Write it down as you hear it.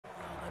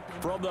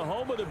From the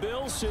home of the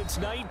Bills since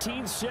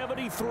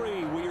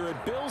 1973, we are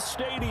at Bills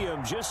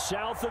Stadium just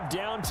south of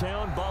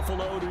downtown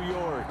Buffalo, New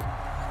York.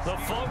 The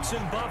folks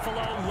in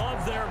Buffalo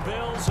love their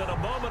Bills, and a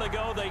moment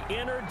ago they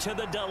entered to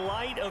the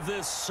delight of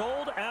this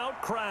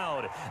sold-out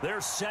crowd.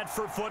 They're set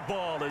for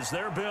football as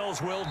their Bills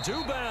will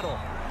do battle.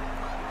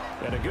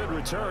 And a good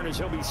return as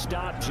he'll be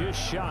stopped just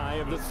shy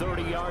of the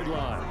 30-yard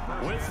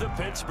line with the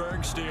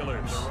Pittsburgh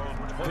Steelers.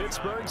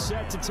 Pittsburgh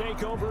set to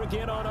take over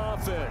again on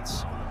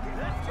offense.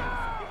 Let's go!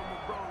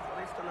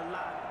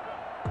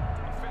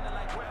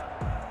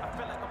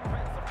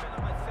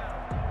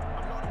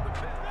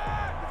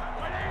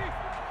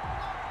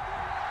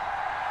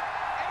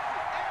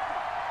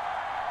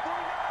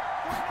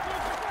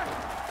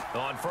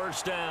 On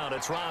first down,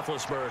 it's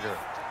Roethlisberger.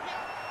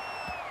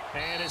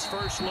 And his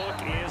first look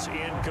is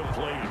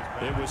incomplete.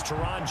 It was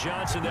Teron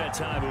Johnson that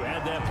time who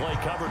had that play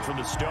covered from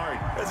the start.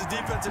 As a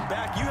defensive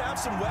back, you have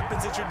some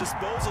weapons at your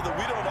disposal that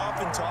we don't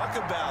often talk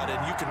about. And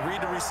you can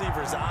read the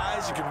receiver's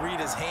eyes, you can read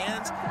his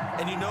hands,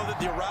 and you know that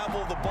the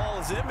arrival of the ball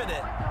is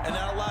imminent. And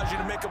that allows you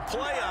to make a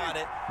play on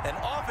it and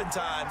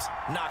oftentimes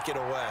knock it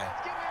away.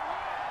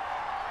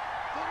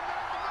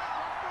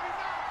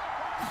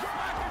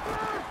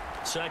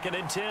 Second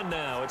and 10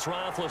 now. It's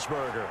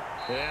Roethlisberger.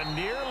 And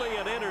nearly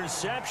an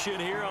interception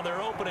here on their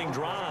opening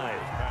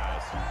drive.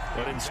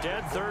 But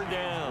instead, third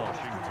down.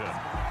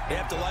 They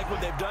have to like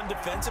what they've done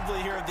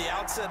defensively here at the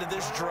outset of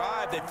this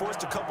drive. They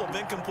forced a couple of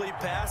incomplete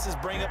passes,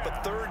 bring up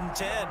a 3rd and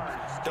 10.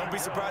 Don't be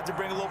surprised to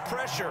bring a little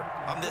pressure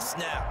on this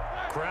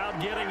snap. Crowd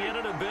getting in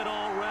it a bit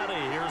already.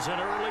 Here's an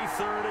early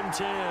 3rd and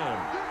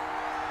 10.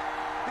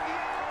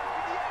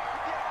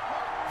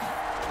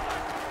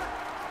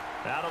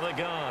 Out of the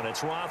gun,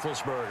 it's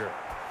Roethlisberger.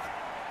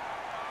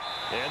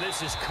 And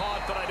this is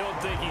caught, but I don't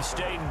think he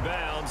stayed in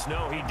bounds.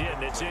 No, he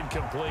didn't. It's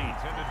incomplete.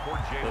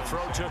 The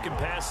throw took him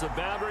past the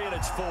boundary, and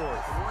it's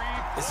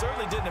 4th. It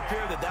certainly didn't appear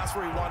that that's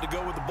where he wanted to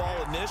go with the ball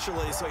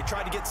initially, so he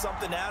tried to get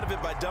something out of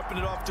it by dumping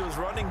it off to his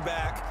running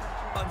back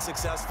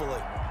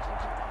unsuccessfully.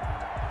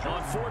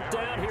 On 4th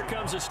down, here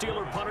comes the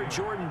Steeler punter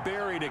Jordan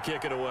Berry to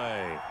kick it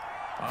away.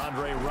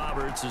 Andre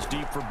Roberts is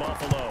deep for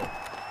Buffalo.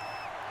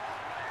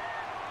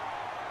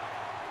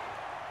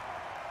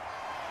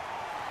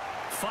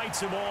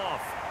 Fights him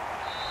off.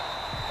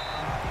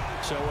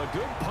 So a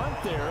good punt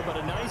there, but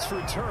a nice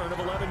return of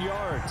 11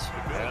 yards.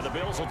 And the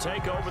Bills will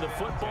take over the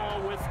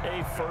football with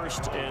a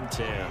 1st and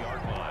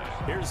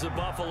 10. Here's the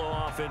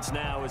Buffalo offense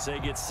now as they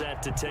get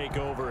set to take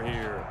over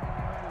here.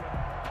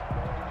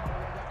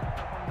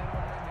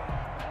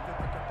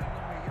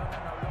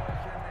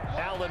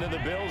 Allen and the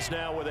Bills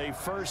now with a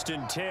 1st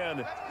and 10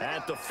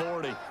 at the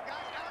 40.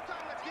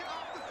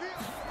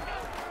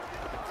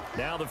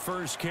 Now the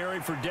first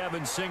carry for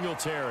Devin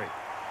Singletary.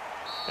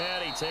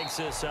 And he takes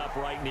this up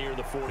right near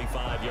the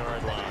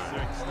 45-yard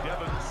line.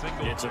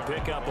 It's a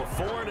pickup of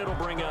 4, and it'll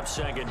bring up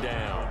 2nd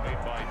down.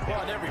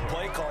 Well, on every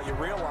play call, you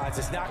realize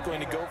it's not going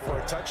to go for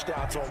a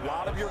touchdown. So a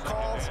lot of your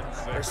calls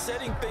are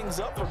setting things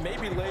up for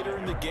maybe later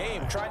in the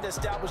game, trying to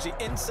establish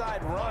the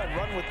inside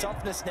run with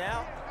toughness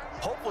now,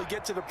 hopefully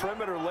get to the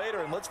perimeter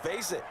later. And let's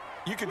face it,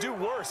 you could do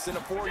worse than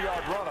a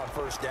 4-yard run on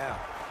 1st down.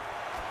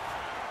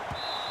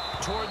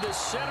 Toward the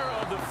center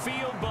of the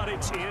field, but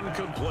it's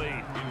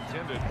incomplete.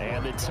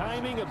 And the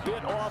timing a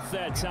bit off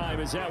that time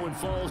as that one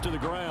falls to the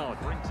ground.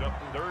 Brings up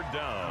 3rd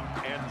down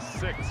and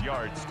 6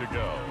 yards to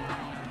go.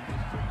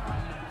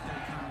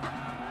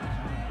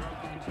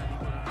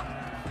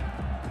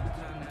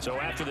 So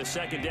after the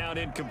 2nd down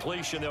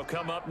incompletion, they'll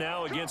come up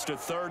now against a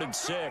 3rd and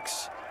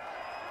 6.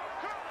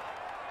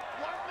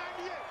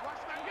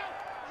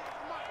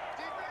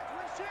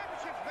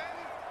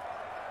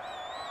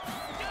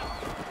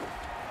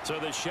 So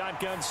the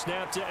shotgun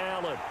snap to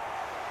Allen.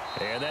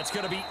 And that's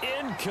going to be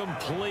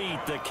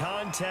incomplete. The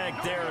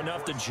contact there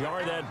enough to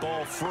jar that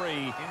ball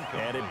free,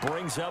 and it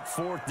brings up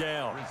 4th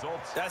down.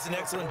 That's an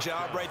excellent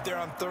job right there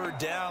on 3rd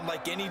down.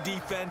 Like any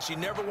defense, you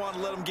never want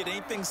to let them get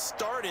anything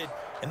started,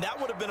 and that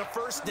would have been a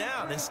 1st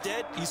down.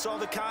 Instead, you saw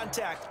the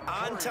contact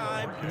on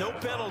time, no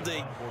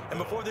penalty, and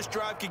before this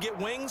drive could get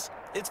wings,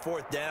 it's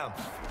 4th down.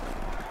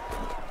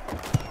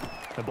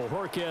 And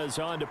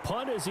Bojorquez on to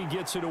punt as he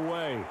gets it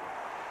away.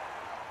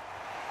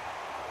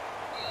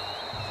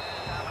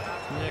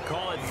 They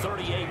call it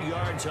 38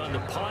 yards on the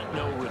punt,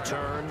 no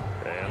return.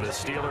 And the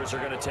Steelers are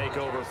going to take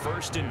over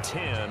 1st and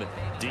 10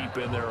 deep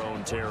in their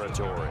own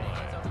territory.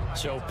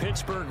 So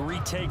Pittsburgh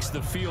retakes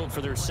the field for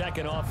their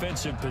 2nd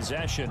offensive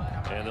possession,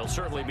 and they'll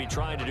certainly be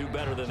trying to do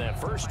better than that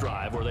first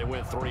drive where they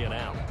went 3 and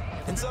out.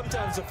 And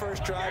sometimes the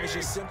first drive is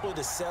just simply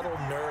to settle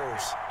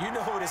nerves. You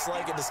know what it's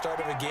like at the start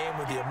of a game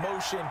with the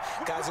emotion.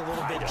 Guys are a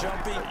little bit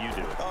jumpy. You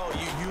do. Oh,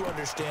 you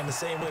understand the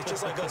same way. It's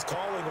just like us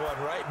calling one,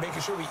 right?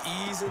 Making sure we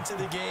ease into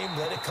the game,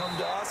 let it come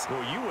to us.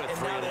 Well, you went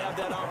 3 and out. And now they have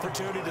that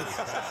opportunity.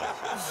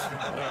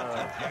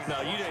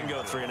 No, you didn't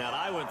go 3 and out.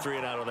 I went 3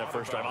 and out on that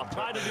first drive. I'll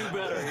try to do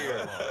better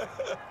here.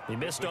 He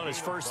missed on his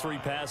first 3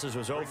 passes,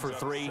 was 0 for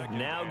 3.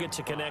 Now gets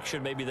a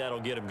connection. Maybe that'll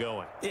get him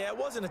going. Yeah, it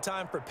wasn't a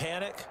time for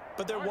panic,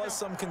 but there was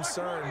some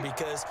concern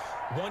because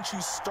once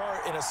you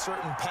start in a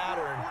certain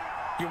pattern,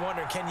 You're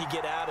wondering, can you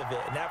get out of it?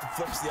 And that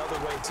flips the other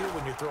way, too,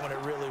 when you're throwing it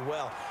really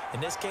well.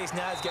 In this case,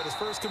 now he's got his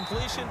first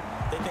completion.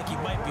 They think he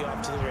might be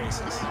off to the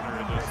races.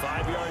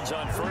 5 yards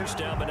on first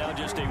down, but now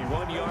just a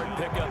 1-yard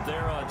pickup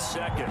there on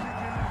second.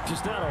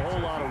 Just not a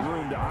whole lot of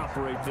room to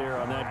operate there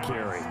on that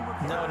carry.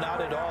 No,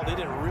 not at all. They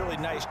did a really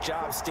nice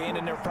job staying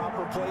in their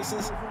proper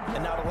places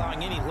and not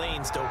allowing any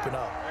lanes to open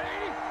up.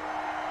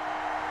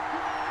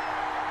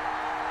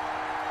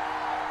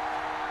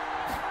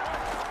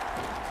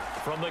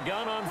 From the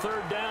gun on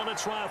third down,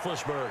 it's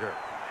Roethlisberger.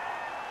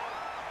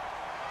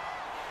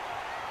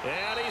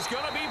 And he's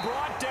going to be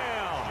brought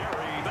down.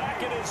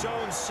 Back at his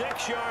own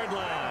 6-yard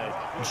line.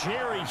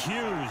 Jerry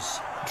Hughes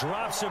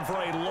drops him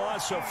for a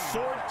loss of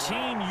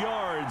 14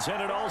 yards,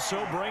 and it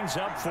also brings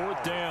up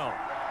fourth down.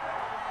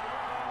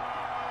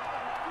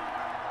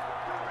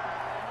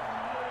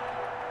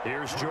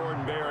 Here's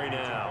Jordan Berry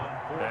now.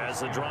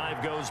 As the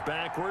drive goes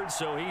backwards,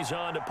 so he's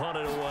on to punt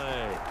it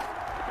away.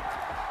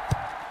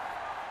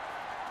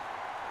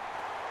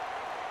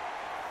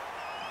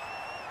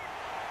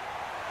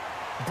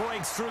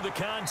 Breaks through the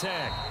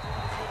contact.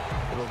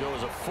 It'll go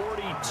as a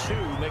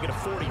 42, make it a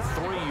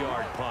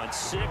 43-yard punt,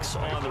 6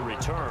 on the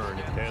return.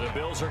 And the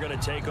Bills are going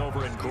to take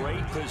over in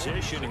great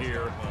position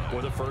here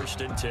for the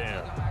 1st and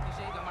 10.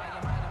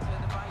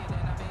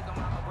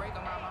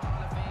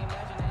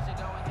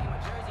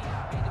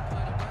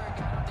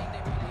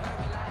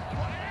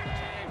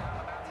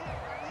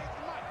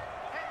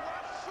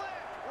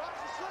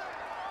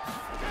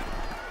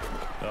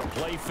 A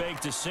play fake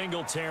to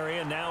Singletary,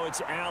 and now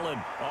it's Allen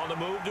on the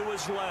move to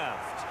his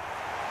left.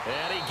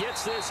 And he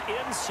gets this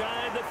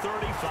inside the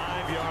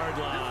 35-yard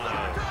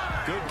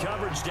line. Good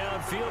coverage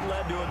downfield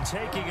led to him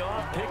taking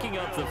off, picking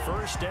up the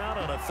first down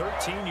on a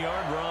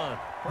 13-yard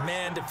run.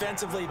 Man,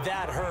 defensively,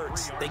 that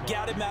hurts. They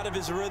got him out of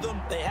his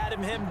rhythm. They had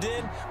him hemmed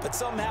in, but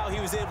somehow he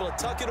was able to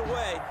tuck it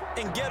away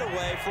and get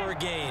away for a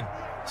gain.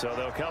 So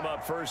they'll come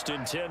up 1st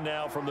and 10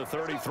 now from the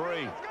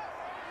 33.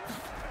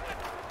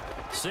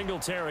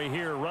 Singletary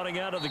here running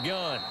out of the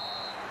gun.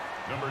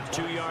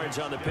 2 yards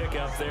on the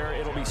pickup there.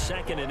 It'll be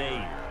 2nd and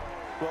 8.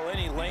 Well,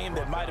 any lane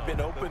that might have been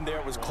open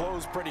there was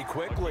closed pretty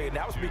quickly, and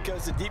that was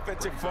because the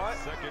defensive front,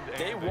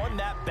 they won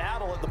that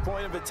battle at the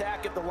point of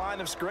attack at the line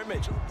of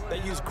scrimmage.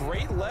 They used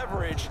great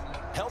leverage,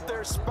 held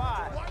their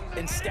spot,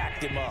 and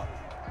stacked him up.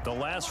 The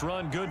last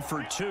run good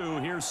for 2.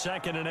 Here's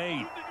 2nd and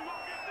 8.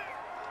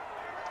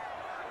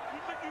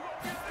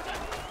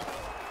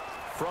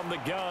 From the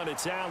gun,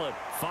 it's Allen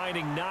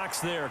finding Knox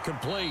there,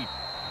 complete.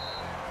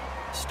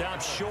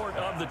 Stops short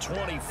of the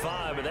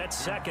 25, but that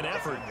second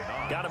effort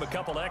got him a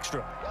couple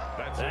extra.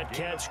 That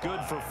catch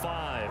good for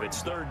 5.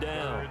 It's 3rd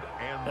down.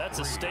 That's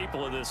a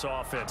staple of this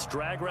offense.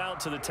 Drag route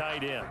to the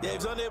tight end. Yeah, he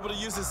was unable to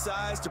use his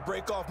size to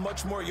break off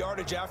much more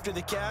yardage after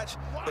the catch,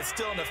 but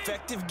still an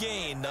effective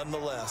gain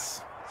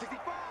nonetheless.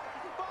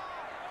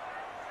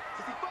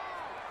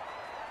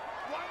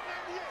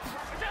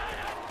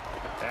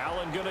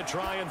 Allen going to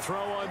try and throw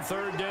on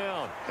 3rd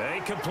down.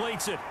 He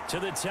completes it to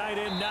the tight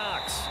end,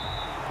 Knox.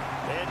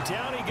 And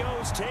down he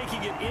goes,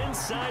 taking it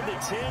inside the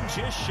 10,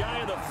 just shy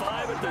of the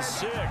 5 at the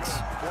 6.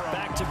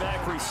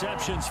 Back-to-back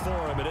receptions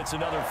for him, and it's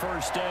another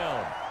 1st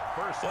down.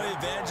 One of the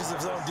advantages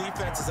of zone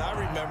defense, as I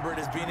remember it,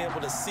 is being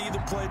able to see the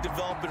play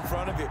develop in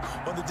front of you.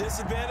 One of the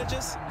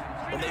disadvantages,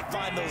 when they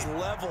find those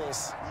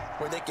levels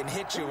where they can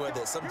hit you with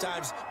it.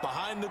 Sometimes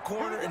behind the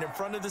corner and in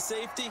front of the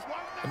safety,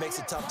 it makes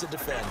it tough to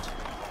defend.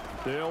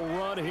 They'll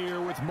run here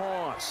with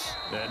Moss.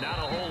 And not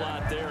a whole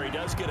lot there. He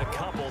does get a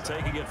couple,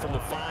 taking it from the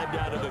 5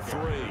 down to the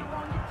 3.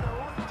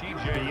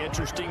 Be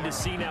interesting to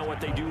see now what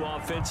they do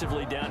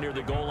offensively down near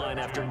the goal line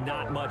after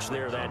not much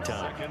there that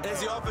time.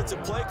 As the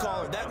offensive play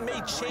caller, that may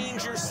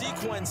change your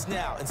sequence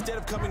now. Instead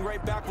of coming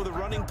right back with a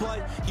running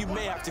play, you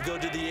may have to go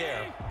to the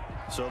air.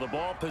 So the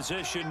ball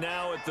position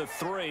now at the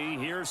 3.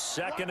 Here's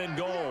 2nd and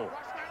goal.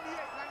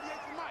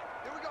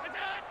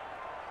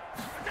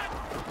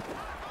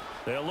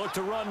 They'll look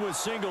to run with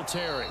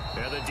Singletary.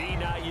 And the D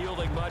not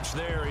yielding much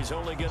there. He's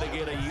only going to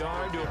get a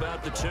yard to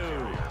about the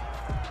 2.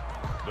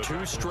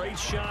 2 straight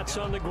shots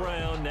on the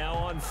ground. Now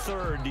on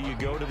 3rd, do you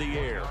go to the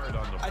air?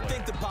 I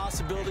think the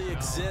possibility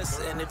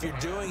exists, and if you're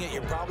doing it,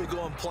 you're probably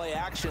going play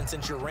action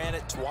since you ran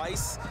it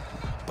twice.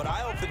 But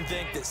I often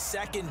think that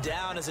 2nd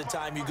down is the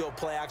time you go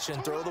play action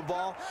and throw the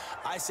ball.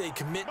 I say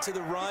commit to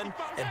the run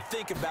and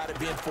think about it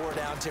being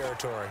 4-down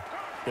territory.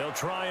 They'll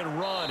try and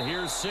run.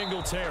 Here's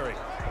Singletary.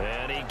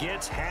 And he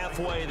gets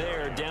halfway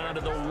there down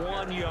to the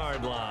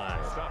 1-yard line.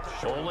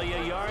 Only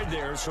a yard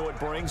there, so it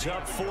brings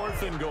up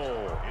 4th and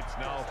goal. It's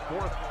now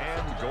 4th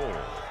and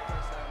goal.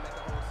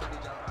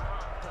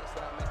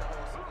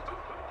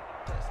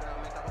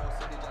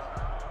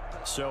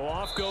 So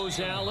off goes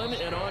Allen,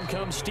 and on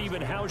comes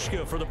Stephen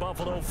Hauschka for the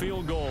Buffalo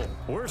field goal.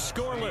 We're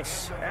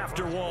scoreless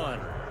after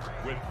 1.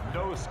 With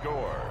no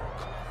score.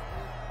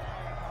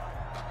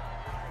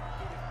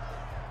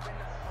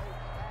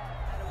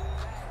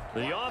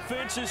 The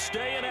offense is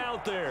staying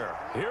out there.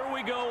 Here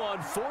we go on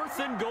 4th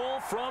and goal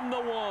from the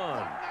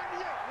 1.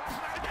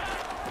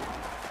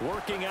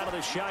 Working out of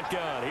the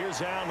shotgun.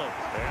 Here's Allen.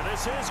 And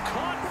this is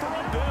caught for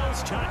a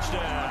Bills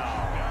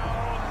touchdown.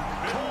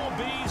 Cole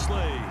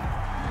Beasley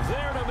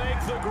there to make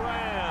the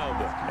grab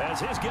as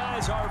his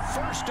guys are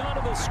first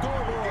onto the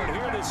scoreboard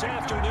here this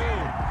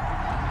afternoon.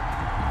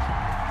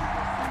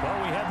 Well,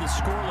 we had the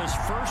scoreless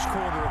first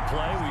quarter of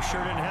play. We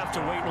sure didn't have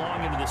to wait long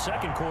into the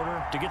second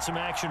quarter to get some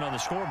action on the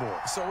scoreboard.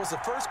 So was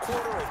the first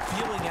quarter a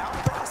feeling out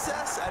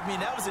process? I mean,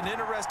 that was an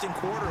interesting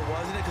quarter,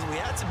 wasn't it? Because we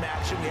had some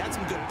action, we had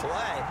some good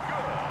play,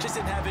 just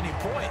didn't have any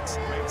points.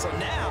 So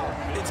now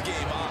it's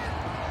game on.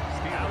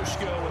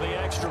 Hauschka with the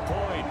extra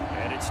point,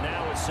 and it's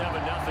now a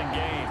 7-0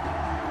 game.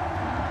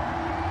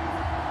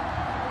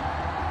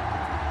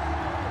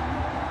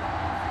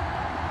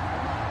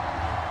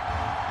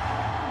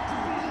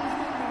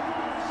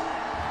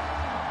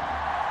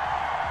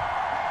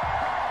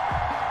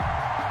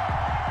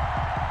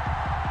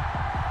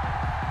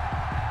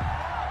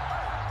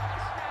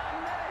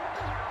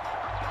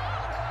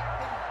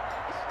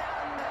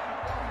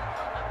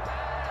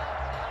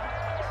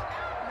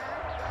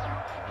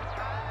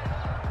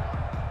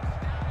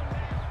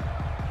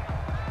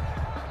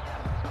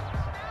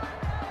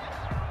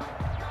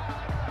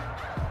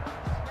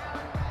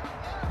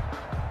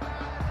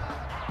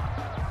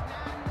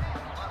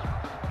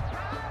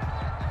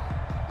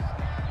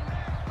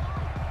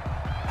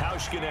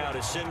 Now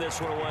to send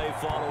this one away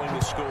following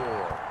the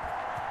score.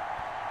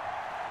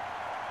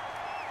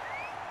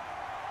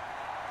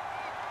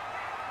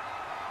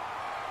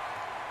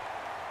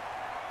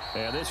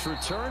 And this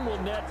return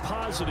will net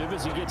positive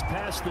as he gets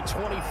past the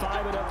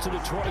 25 and up to the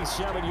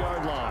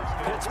 27-yard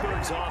line.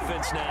 Pittsburgh's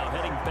offense now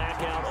heading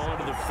back out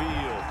onto the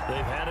field.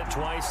 They've had it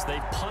twice.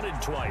 They've punted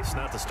twice.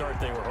 Not the start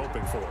they were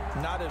hoping for.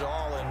 Not at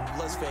all, and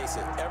let's face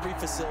it, every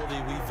facility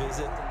we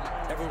visit,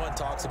 everyone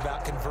talks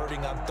about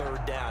converting on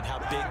third down, how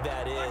big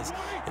that is.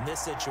 In this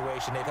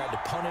situation, they've had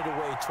to punt it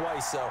away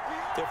twice, so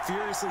they're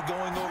furiously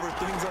going over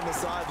things on the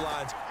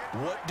sidelines.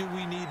 What do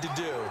we need to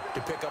do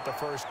to pick up a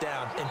first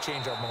down and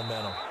change our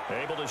momentum?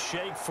 Able to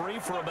shake free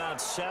for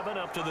about 7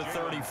 up to the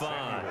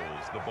 35.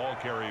 The ball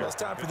carrier. Well, it's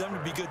time for them to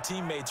be good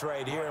teammates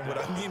right here, and what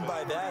I mean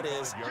by that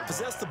is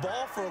possess the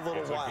ball for a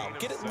little while.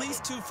 Get at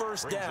least 2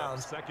 first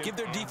downs. Give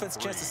their defense a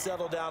chance to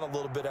settle down a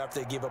little bit after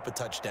they give up a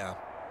touchdown.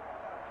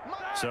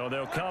 So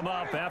they'll come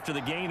up after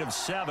the gain of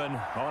 7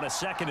 on a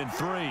 2nd and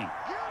 3.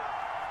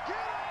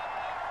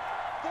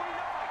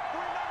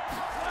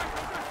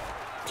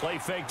 Play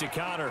fake to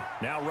Connor.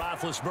 Now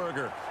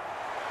Roethlisberger.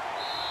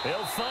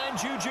 He'll find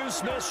Juju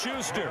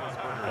Smith-Schuster.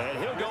 And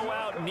he'll go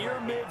out near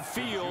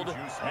midfield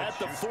at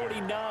the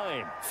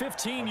 49.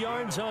 15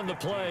 yards on the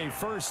play.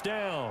 First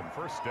down.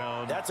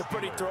 That's a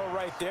pretty throw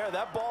right there.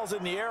 That ball's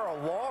in the air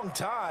a long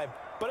time,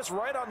 but it's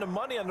right on the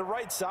money on the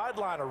right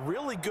sideline. A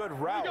really good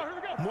route.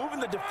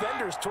 Moving the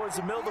defenders towards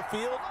the middle of the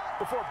field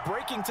before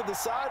breaking to the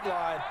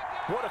sideline.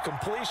 What a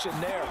completion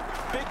there.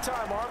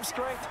 Big-time arm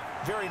strength.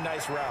 Very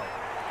nice route.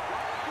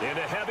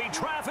 Into heavy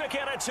traffic,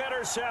 and it's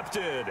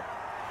intercepted.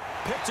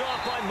 Picked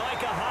off by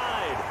Micah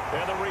Hyde.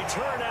 And the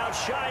return out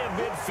shy of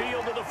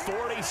midfield to the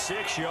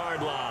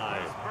 46-yard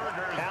line.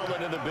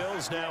 Allen and the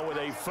Bills now with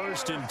a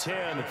 1st and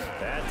 10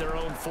 at their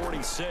own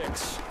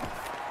 46.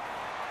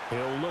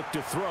 He'll look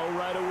to throw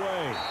right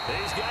away.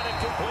 He's got it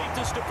complete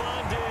to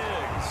Stephon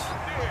Diggs.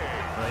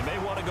 They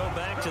may want to go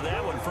back to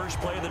that one.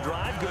 First play of the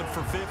drive, good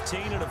for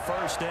 15 and a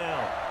first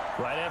down.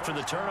 Right after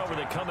the turnover,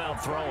 they come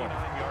out throwing.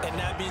 And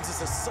that means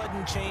it's a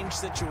sudden change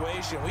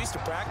situation. We used to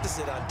practice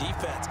it on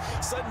defense.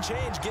 Sudden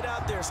change, get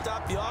out there,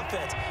 stop the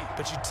offense.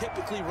 But you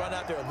typically run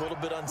out there a little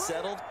bit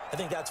unsettled. I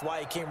think that's why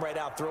he came right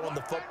out throwing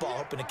the football,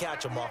 hoping to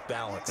catch him off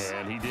balance.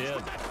 And he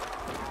did.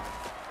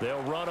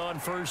 They'll run on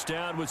first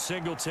down with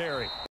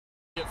Singletary.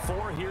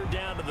 4 here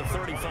down to the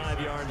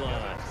 35-yard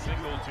line.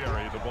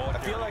 Singletary, the ball. I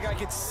feel like I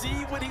could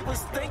see what he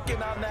was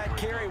thinking on that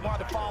carry.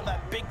 Wanted to follow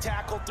that big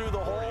tackle through the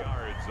hole.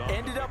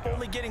 Ended up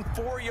only getting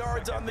 4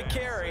 yards on the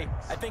carry.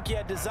 I think he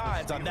had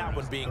designs on that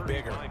one being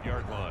bigger.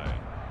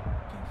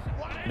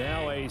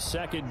 Now a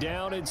 2nd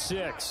down and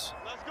 6.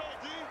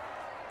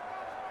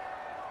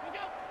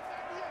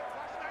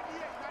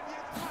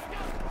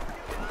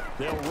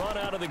 They'll run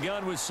out of the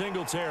gun with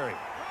Singletary.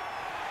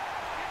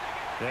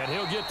 And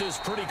he'll get this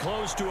pretty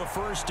close to a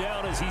first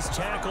down as he's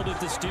tackled at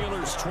the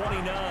Steelers'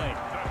 29.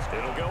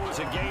 It'll go as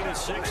a gain of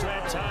 6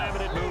 that time,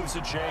 and it moves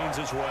the chains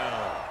as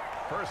well.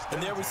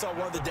 And there we saw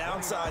one of the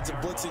downsides of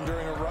blitzing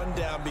during a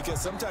rundown,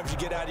 because sometimes you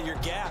get out of your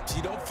gaps.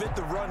 You don't fit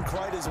the run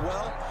quite as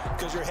well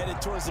because you're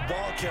headed towards the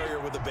ball carrier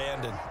with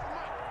abandon.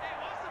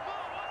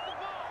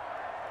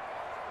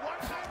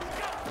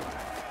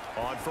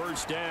 On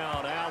first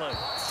down, Allen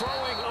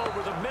throwing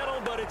over the middle,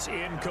 but it's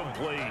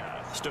incomplete.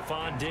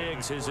 Stephon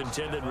Diggs, his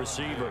intended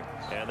receiver,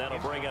 and that'll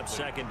bring up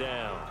 2nd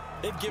down.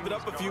 They've given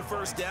up a few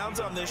first downs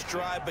on this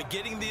drive, but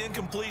getting the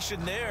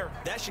incompletion there,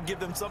 that should give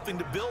them something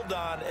to build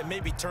on and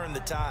maybe turn the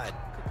tide.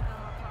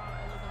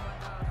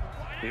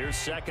 Here's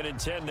 2nd and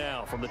 10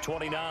 now from the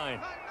 29.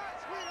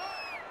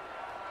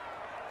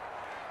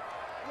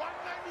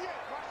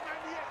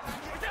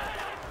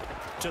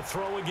 To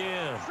throw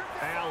again,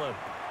 Allen.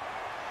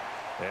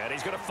 And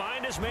he's going to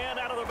find his man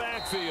out of the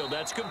backfield.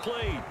 That's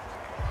complete.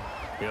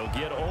 He'll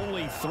get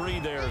only 3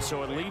 there,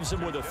 so it leaves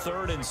him with a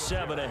 3rd and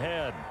 7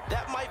 ahead.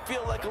 That might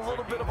feel like a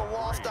little bit of a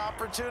lost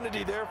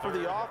opportunity there for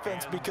the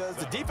offense because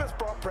the defense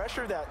brought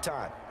pressure that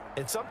time.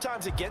 And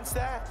sometimes against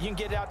that, you can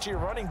get out to your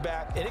running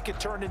back, and it could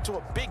turn into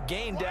a big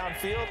gain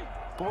downfield.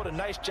 But what a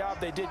nice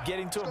job they did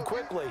getting to him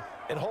quickly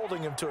and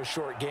holding him to a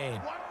short gain.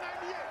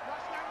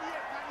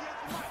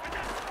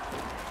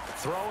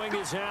 Throwing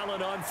is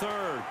Allen on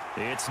 3rd.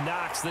 It's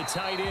Knox, the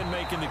tight end,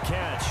 making the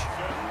catch.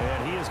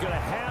 And he is going to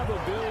have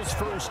a Bills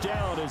first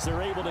down as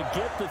they're able to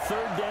get the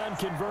 3rd down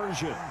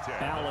conversion.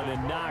 Allen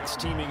and Knox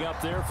teaming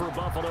up there for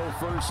Buffalo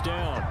first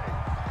down.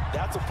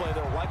 That's a play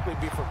that will likely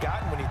be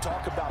forgotten when you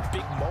talk about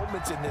big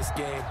moments in this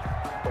game.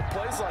 But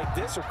plays like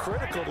this are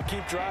critical to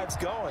keep drives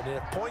going. And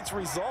if points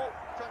result,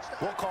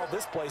 we'll call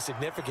this play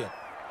significant.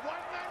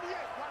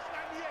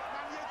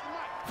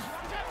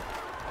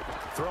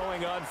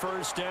 Throwing on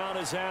first down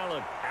is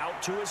Allen.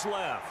 Out to his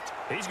left.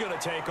 He's going to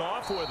take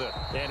off with it.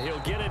 And he'll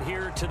get it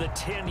here to the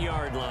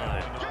 10-yard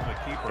line.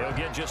 He'll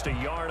get just a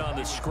yard on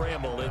the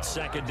scramble. It's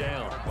 2nd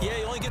down. Yeah,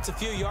 he only gets a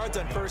few yards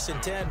on 1st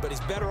and 10, but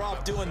he's better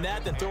off doing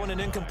that than throwing an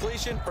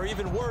incompletion or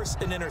even worse,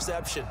 an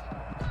interception.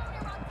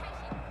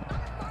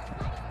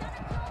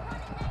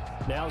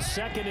 Now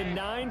 2nd and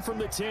 9 from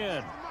the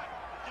 10.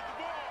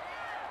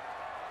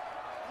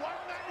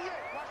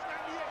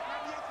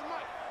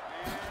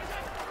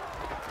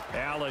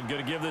 Allen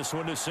going to give this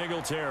one to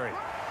Singletary.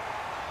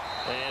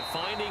 And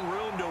finding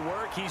room to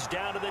work, he's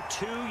down to the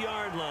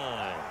 2-yard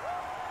line.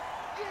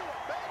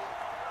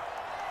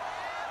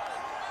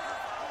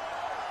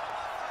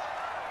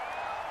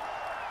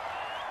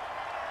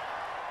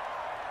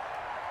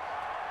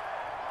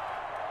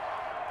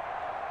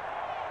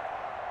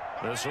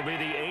 This will be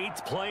the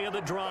 8th play of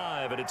the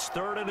drive, and it's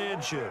 3rd and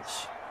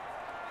inches.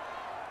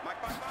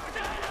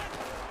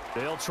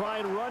 They'll try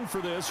and run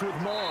for this with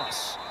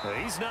Moss.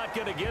 He's not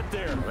going to get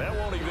there. That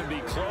won't even be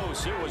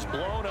close. It was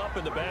blown up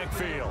in the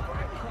backfield.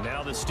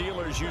 Now the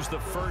Steelers use the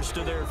first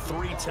of their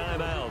 3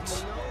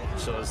 timeouts.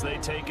 So as they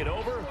take it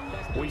over,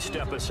 we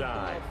step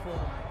aside.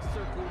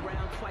 Circle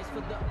round twice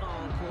for the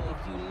encore.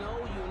 If you know,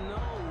 you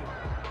know.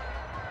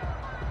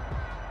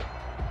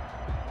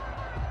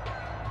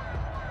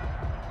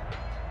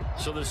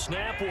 So the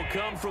snap will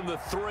come from the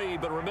 3,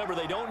 but remember,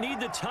 they don't need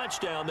the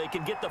touchdown. They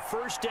can get the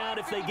first down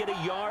if they get a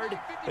yard,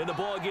 and the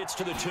ball gets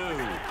to the 2.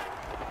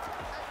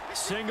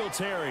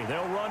 Singletary,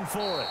 they'll run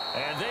for it.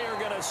 And they are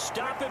going to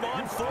stop him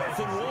on 4th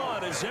and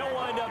 1 as they'll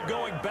wind up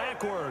going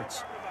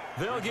backwards.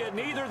 They'll get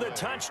neither the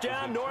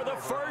touchdown nor the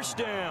first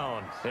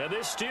down. And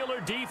this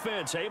Steeler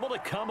defense able to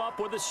come up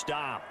with a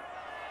stop.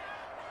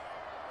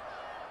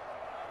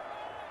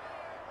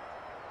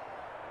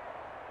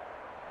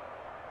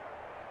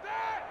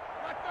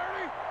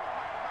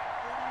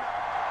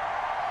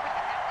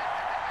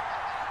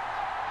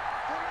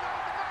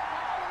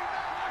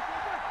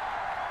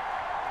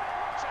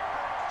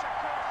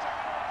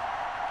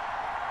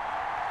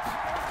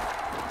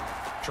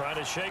 Trying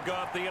to shake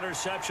off the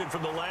interception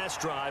from the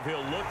last drive.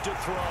 He'll look to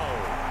throw.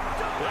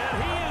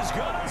 And he is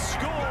going to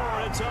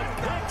score. It's a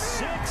pick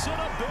 6 and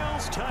a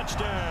Bills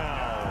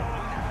touchdown.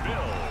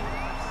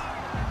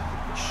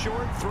 Bills.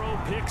 Short throw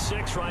pick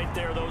 6 right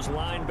there. Those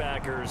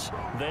linebackers,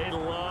 they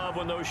love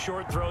when those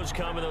short throws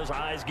come and those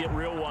eyes get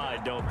real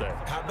wide, don't they?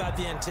 How about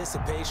the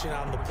anticipation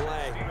on the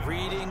play?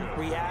 Reading,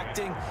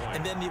 reacting,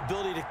 and then the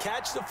ability to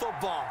catch the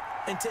football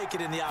and take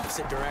it in the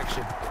opposite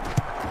direction.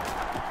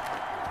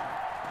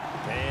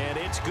 And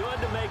it's good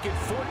to make it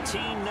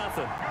 14-0.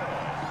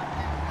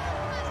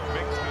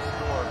 Makes the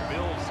score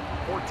Bills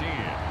 14,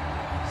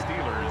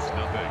 Steelers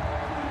nothing.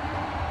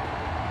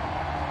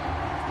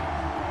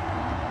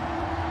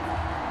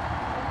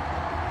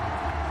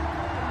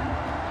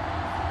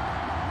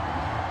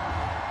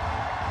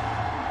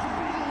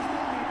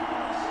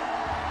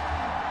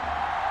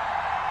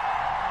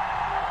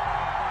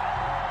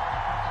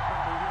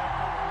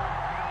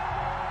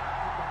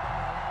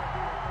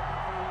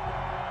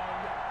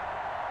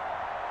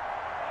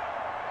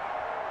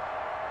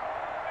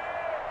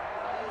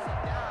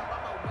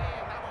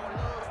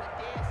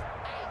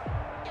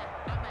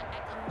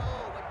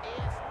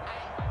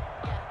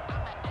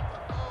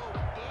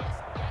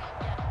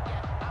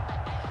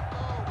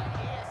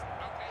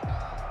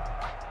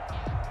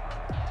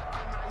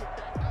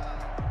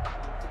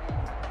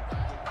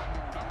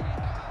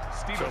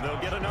 So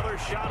they'll get another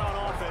shot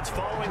on offense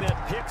following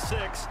that pick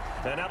 6,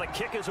 and now the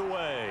kick is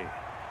away.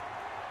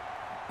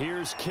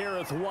 Here's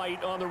Kareth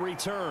White on the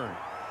return.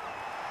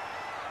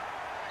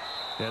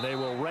 And they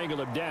will wrangle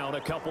him down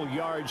a couple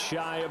yards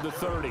shy of the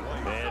 30.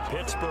 And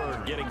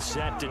Pittsburgh getting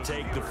set to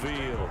take the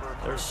field.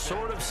 They're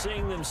sort of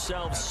seeing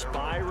themselves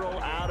spiral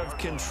out of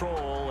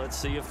control. Let's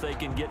see if they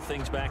can get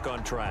things back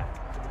on track.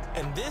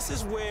 And this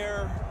is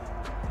where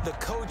the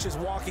coach is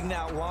walking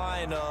that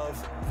line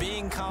of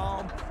being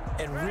calm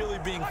and really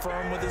being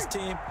firm with his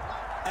team.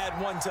 I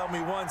had one tell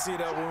me once, when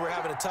we were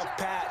having a tough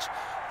patch,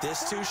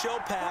 This too shall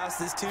pass.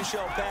 This too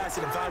shall pass.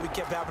 And finally, we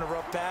kept having a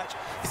rough patch.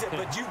 He said,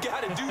 but you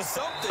got to do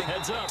something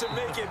to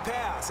make it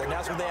pass. And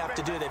that's what they have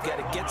to do. They've got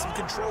to get some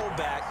control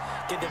back,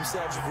 get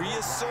themselves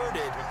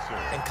reasserted,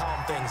 and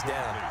calm things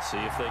down. See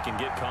if they can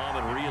get calm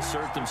and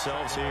reassert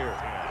themselves here.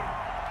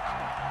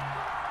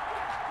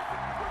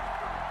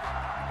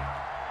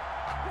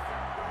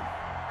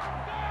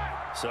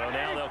 So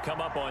now they'll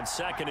come up on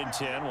 2nd and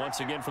 10,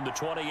 once again from the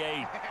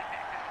 28.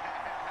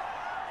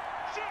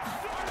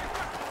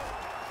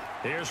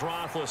 Here's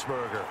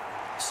Roethlisberger.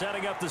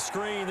 Setting up the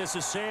screen, this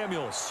is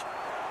Samuels.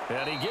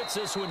 And he gets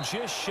this one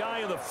just shy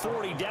of the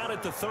 40, down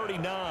at the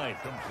 39.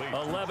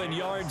 11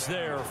 yards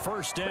there,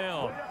 first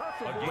down.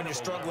 When you're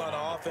struggling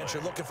on offense,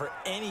 you're looking for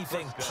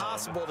anything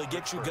possible to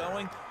get you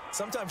going.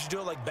 Sometimes you do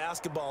it like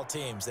basketball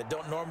teams that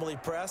don't normally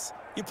press.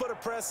 You put a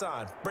press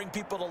on, bring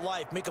people to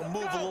life, make them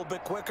move a little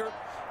bit quicker.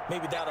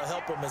 Maybe that'll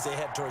help them as they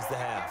head towards the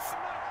half.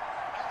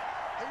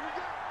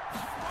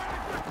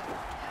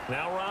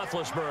 Now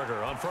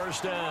Roethlisberger on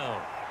first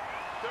down.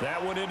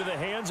 That went into the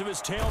hands of his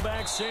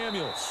tailback,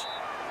 Samuels.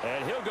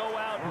 And he'll go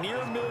out near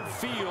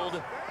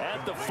midfield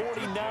at the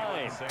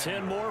 49.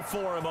 10 more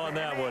for him on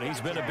that one. He's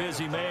been a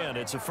busy man.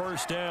 It's a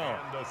first down.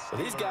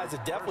 Well, these guys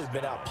have definitely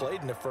been outplayed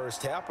in the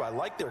first half. I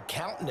like their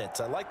countenance.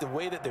 I like the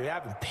way that they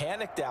haven't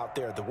panicked out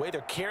there, the way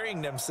they're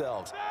carrying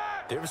themselves.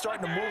 They're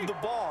starting to move the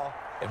ball.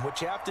 And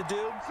what you have to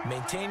do,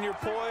 maintain your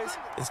poise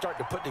and start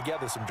to put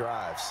together some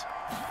drives.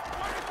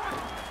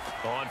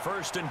 On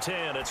 1st and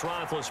 10, it's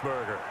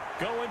Roethlisberger.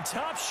 Going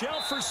top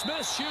shelf for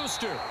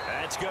Smith-Schuster.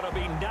 That's going to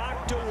be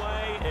knocked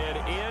away and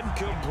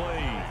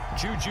incomplete.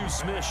 Juju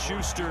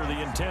Smith-Schuster,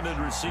 the intended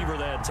receiver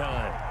that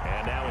time.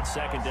 And now it's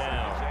 2nd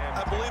down.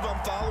 I believe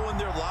I'm following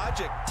their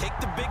logic. Take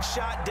the big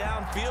shot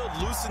downfield,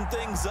 loosen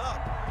things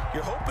up.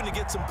 You're hoping to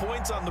get some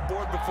points on the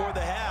board before the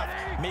half.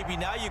 Maybe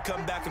now you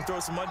come back and throw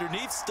some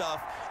underneath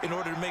stuff in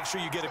order to make sure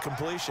you get a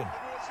completion.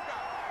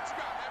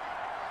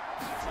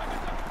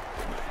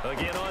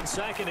 Again on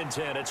 2nd and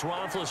 10, it's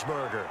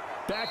Roethlisberger.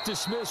 Back to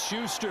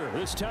Smith-Schuster,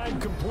 this time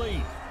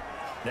complete.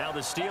 Now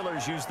the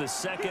Steelers use the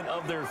 2nd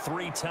of their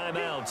 3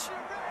 timeouts,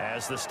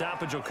 as the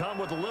stoppage will come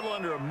with a little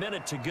under a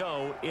minute to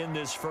go in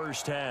this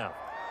first half.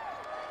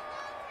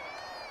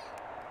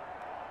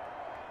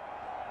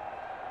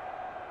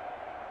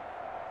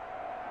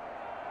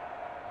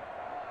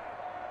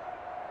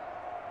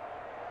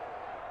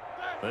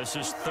 This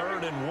is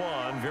 3rd and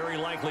 1, very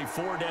likely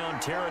 4-down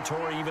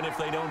territory, even if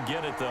they don't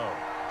get it, though.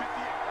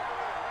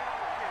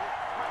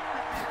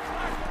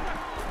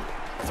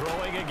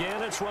 Throwing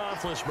again, it's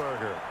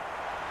Roethlisberger.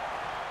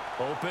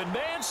 Open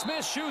man,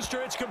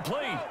 Smith-Schuster, it's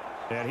complete.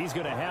 And he's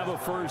going to have a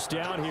first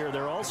down here.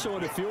 They're also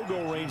in a field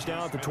goal range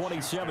now at the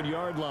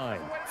 27-yard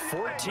line.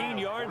 14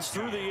 yards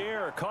through the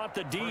air. Caught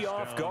the D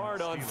off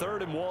guard on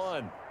 3rd and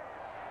 1.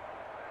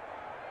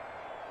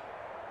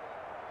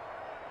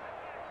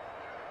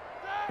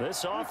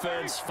 This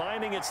offense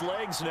finding its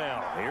legs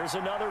now. Here's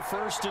another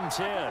 1st and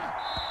 10.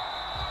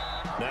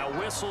 Now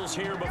whistles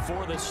here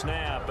before the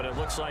snap, and it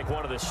looks like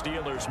one of the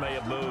Steelers may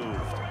have moved.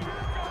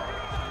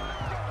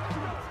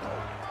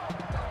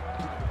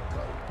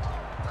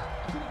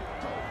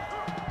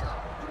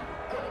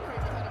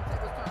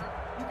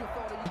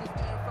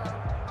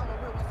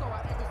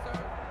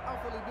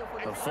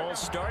 A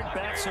false start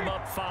backs him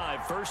up 5,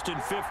 1st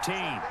and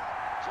 15.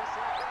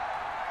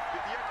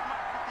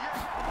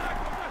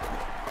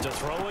 To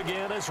throw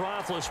again is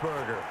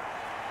Roethlisberger.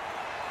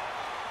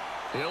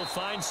 He'll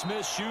find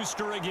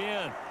Smith-Schuster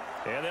again.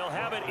 And they'll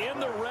have it in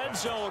the red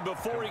zone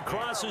before he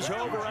crosses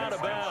over out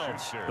of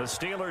bounds. The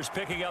Steelers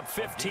picking up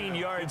 15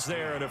 yards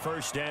there and a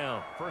first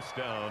down. First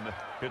down,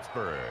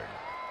 Pittsburgh.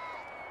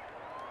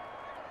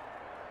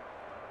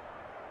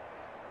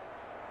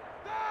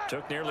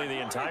 Took nearly the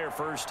entire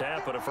first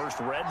half, but a first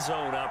red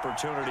zone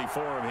opportunity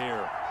for him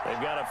here.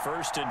 They've got a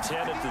 1st and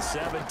 10 at the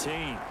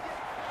 17.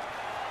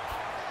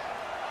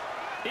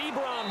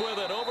 Ebron with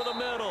it over the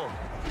middle.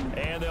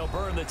 And they'll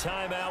burn the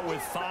timeout with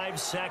 5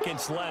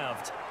 seconds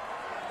left.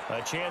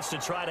 A chance to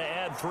try to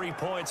add 3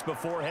 points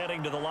before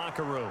heading to the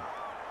locker room.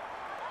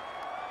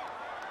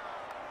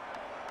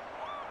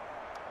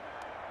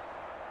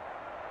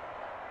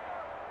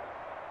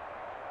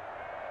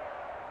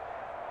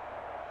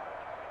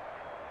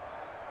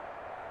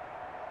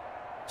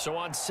 So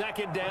on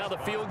 2nd down, the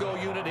field goal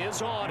unit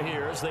is on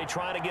here as they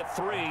try to get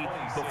 3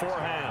 before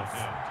half.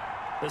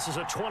 This is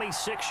a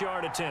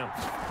 26-yard attempt.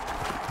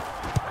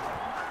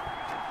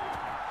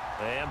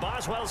 And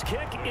Boswell's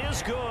kick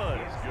is good.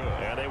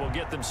 And they will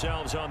get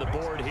themselves on the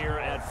board here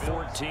at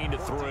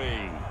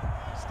 14-3.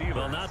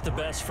 Well, not the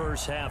best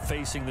first half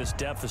facing this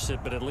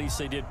deficit, but at least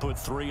they did put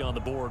 3 on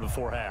the board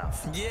before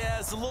half. Yeah,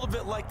 it's a little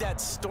bit like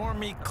that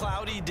stormy,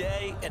 cloudy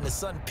day, and the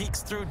sun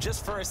peeks through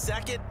just for a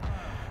second.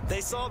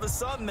 They saw the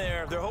sun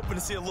there. They're hoping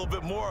to see a little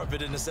bit more of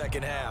it in the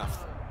second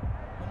half.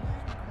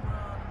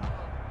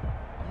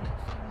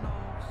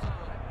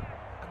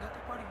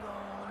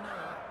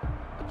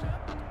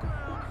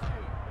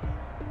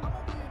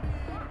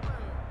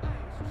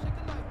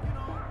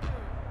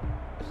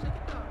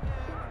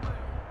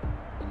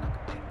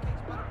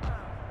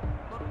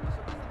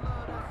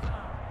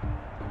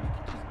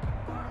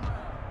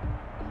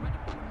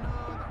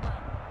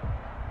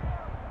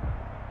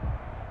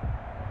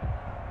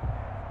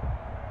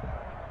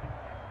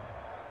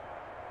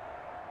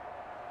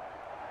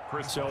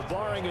 first. So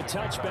barring a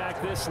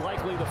touchback, this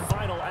likely the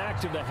final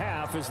act of the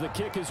half as the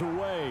kick is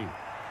away.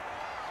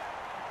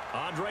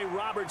 Andre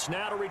Roberts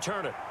now to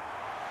return it.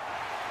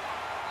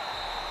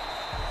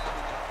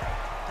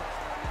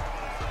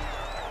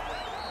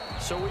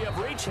 So we have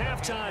reached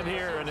halftime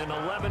here in an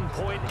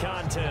 11-point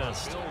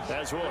contest.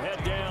 As we'll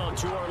head down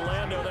to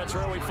Orlando, that's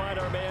where we find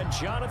our man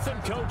Jonathan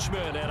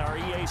Coachman at our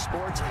EA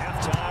Sports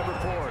Halftime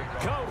Report.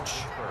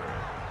 Coach.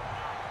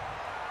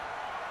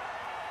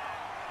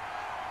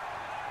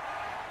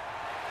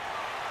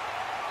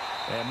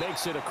 And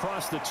makes it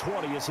across the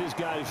 20 as his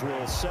guys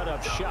will set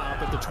up shop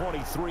at the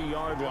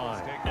 23-yard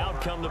line. Out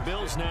come the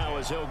Bills now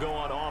as they'll go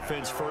on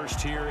offense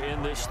first here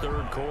in this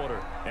third quarter.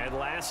 And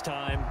last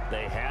time,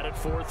 they had it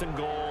 4th and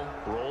goal,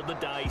 rolled the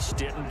dice,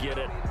 didn't get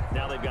it.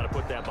 Now they've got to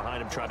put that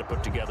behind them, try to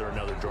put together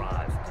another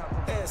drive.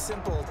 Hey, a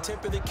simple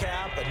tip of the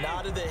cap, a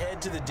nod of the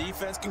head to the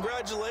defense.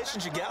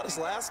 Congratulations, you got us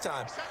last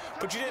time.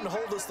 But you didn't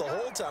hold us the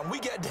whole time. We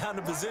got down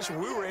to position.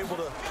 We were able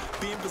to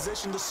be in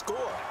position to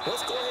score.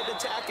 Let's go ahead and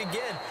attack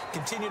again.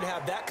 Continue to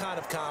have that kind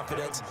of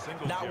confidence,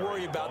 not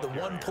worry about the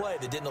one play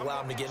that didn't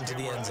allow them to get into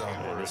the end zone.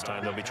 Well, this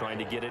time they'll be trying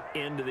to get it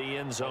into the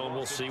end zone.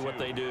 We'll see what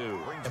they do.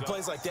 And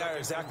plays like that are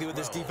exactly what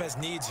this defense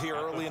needs here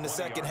early in the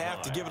second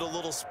half to give it a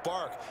little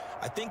spark.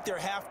 I think their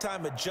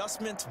halftime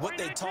adjustments, what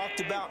they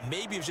talked about,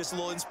 maybe it was just a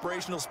little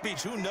inspirational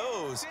speech. Who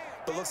knows?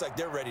 But looks like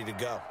they're ready to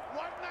go.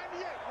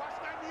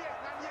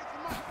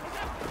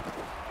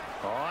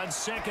 On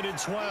 2nd and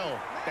 12,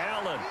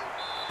 Allen.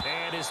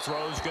 And his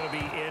throw's going to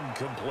be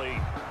incomplete.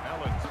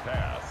 Allen's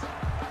pass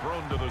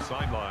thrown to the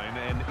sideline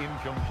and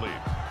incomplete.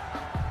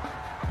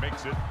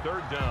 Makes it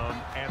 3rd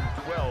down and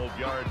 12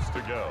 yards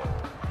to go.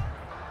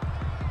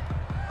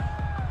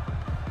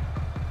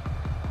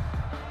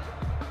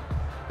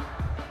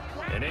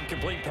 An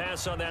incomplete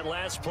pass on that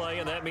last play,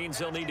 and that means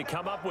they'll need to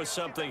come up with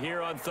something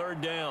here on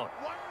 3rd down.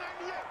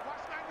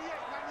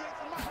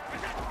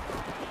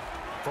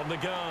 From the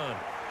gun,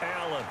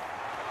 Allen.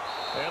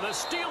 And the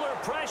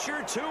Steeler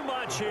pressure too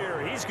much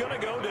here. He's going to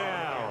go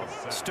down.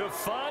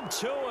 Stephon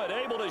Tuitt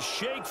able to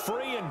shake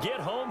free and get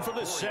home for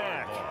the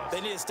sack.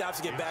 They need to stop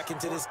to get back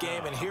into this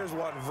game, and here's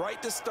one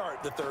right to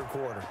start the third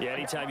quarter. Yeah,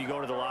 anytime you go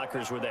to the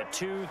lockers with that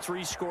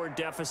 2-3 score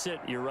deficit,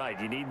 you're right.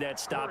 You need that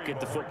stop, get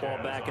the football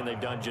back, and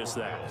they've done just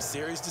that.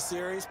 Series to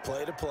series,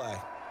 play to play.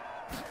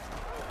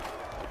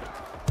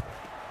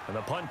 And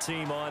the punt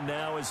team on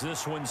now as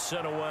this one's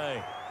sent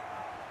away.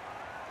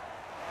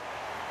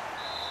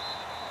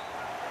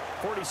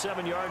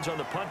 47 yards on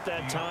the punt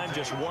that time,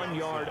 just 1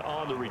 yard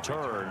on the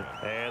return.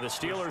 And the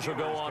Steelers will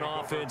go on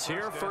offense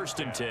here, 1st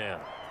and 10.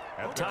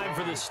 Time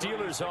for the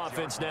Steelers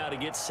offense now to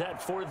get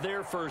set for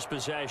their first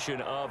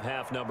possession of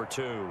half number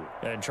 2.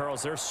 And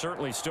Charles, they're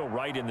certainly still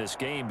right in this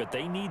game, but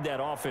they need that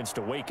offense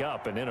to wake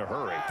up and in a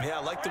hurry. Yeah,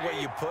 I like the way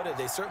you put it.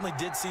 They certainly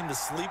did seem to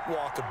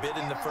sleepwalk a bit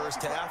in the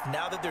first half.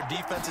 Now that their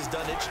defense has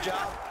done its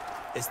job,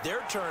 it's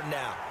their turn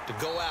now to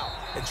go out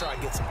and try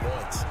and get some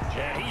points.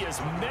 And he is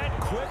met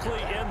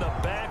quickly in the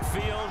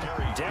backfield.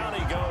 Down he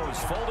goes,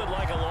 folded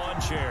like a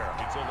lawn chair.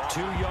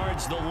 2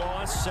 yards the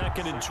loss,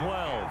 2nd and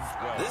 12.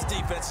 This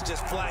defense is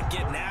just flat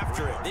getting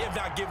after it. They have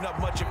not given up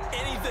much of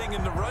anything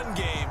in the run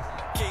game.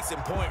 Case in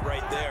point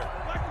right there.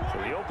 So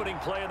the opening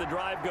play of the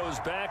drive goes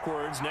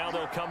backwards. Now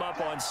they'll come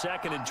up on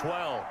 2nd and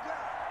 12.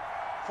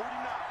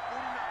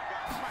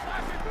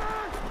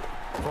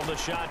 From the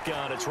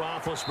shotgun, it's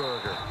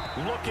Roethlisberger.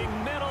 Looking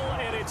middle,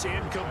 and it's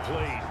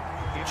incomplete.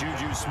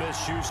 Juju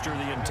Smith-Schuster,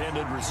 the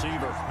intended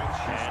receiver.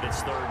 And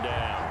it's 3rd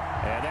down.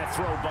 And that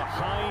throw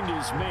behind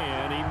his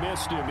man, he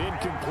missed him,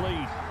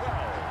 incomplete.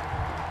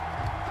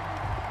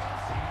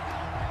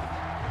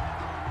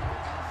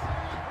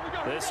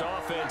 This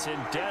offense in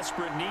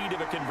desperate need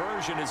of a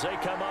conversion as they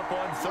come up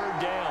on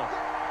 3rd down.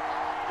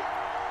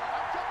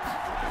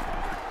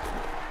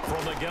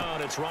 From the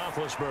gun, it's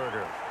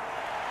Roethlisberger.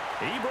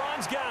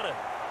 Ebron's got it.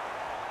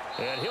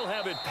 And he'll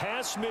have it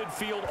past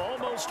midfield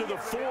almost to the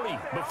 40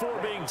 before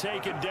being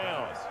taken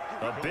down.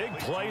 A big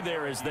play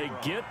there as they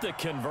get the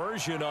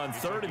conversion on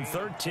 3rd and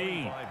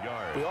 13.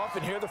 We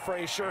often hear the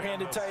phrase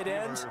sure-handed tight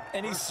ends,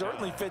 and he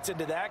certainly fits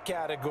into that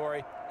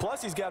category.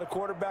 Plus, he's got a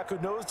quarterback who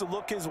knows to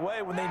look his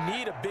way when they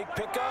need a big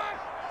pickup.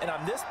 And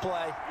on this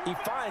play, he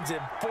finds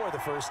him for the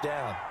 1st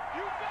down.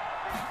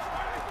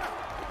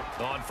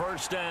 On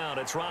 1st down,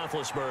 it's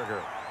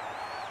Roethlisberger.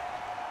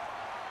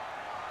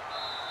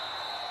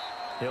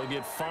 He'll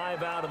get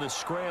 5 out of the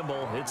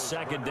scramble. It's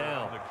 2nd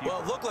down. Well,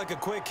 it looked like a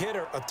quick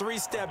hitter, a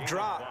 3-step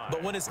drop.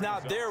 But when it's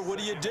not there, what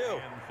do?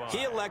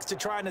 He elects to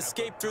try and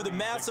escape through the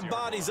massive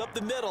bodies up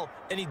the middle,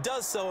 and he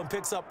does so and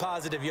picks up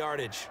positive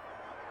yardage.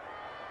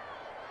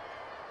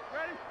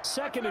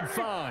 2nd and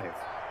 5.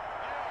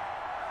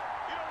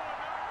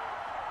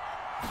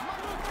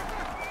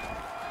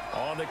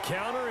 On the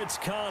counter, it's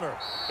Connor.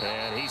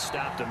 And he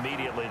stopped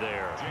immediately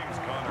there. James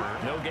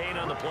Conner. No gain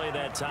on the play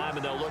that time,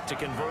 and they'll look to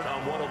convert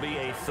on what will be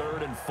a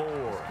 3rd and 4.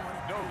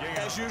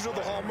 As usual,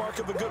 the hallmark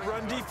of a good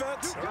run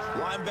defense,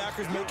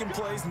 linebackers making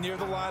plays near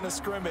the line of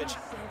scrimmage.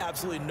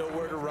 Absolutely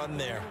nowhere to run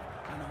there.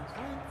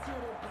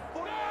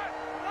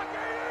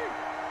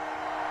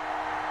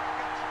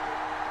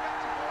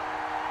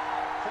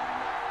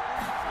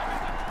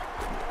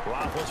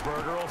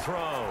 Roethlisberger will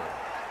throw.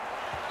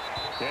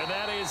 And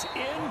that is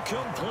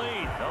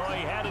incomplete. Oh,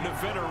 he had a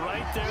defender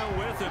right there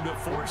with him to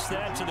force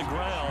that to the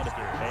ground.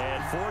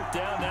 And fourth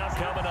down now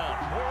coming up.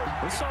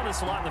 We saw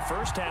this a lot in the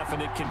first half, and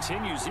it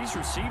continues. These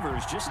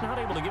receivers just not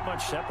able to get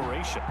much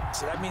separation.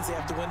 So that means they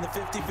have to win the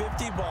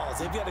 50-50 balls.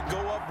 They've got to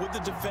go up with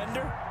the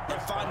defender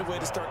and find a way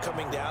to start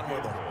coming down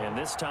with them. And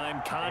this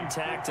time,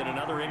 contact and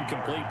another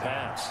incomplete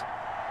pass.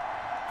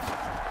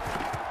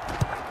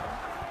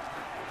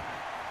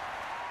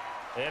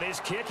 And his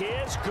kick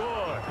is good.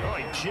 Oh,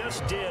 he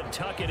just did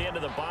tuck it into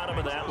the bottom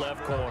of that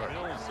left corner.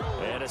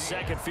 And a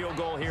second field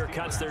goal here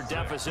cuts their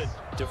deficit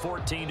to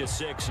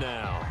 14-6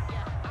 now.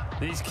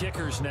 These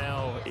kickers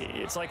now,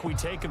 it's like we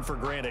take them for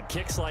granted.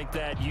 Kicks like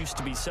that used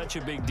to be such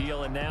a big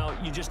deal, and now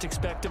you just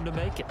expect them to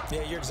make it.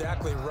 Yeah, you're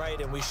exactly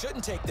right, and we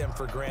shouldn't take them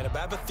for granted, but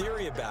I have a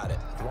theory about it.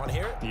 You want to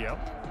hear it?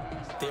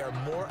 Yep. They are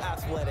more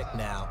athletic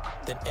now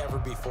than ever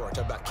before.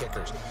 Talk about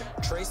kickers.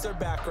 Trace their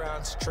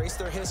backgrounds, trace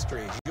their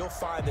histories. You'll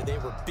find that they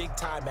were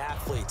big-time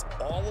athletes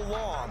all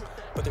along,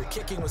 but their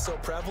kicking was so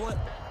prevalent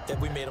that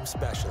we made them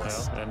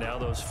specialists. Well, and now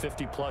those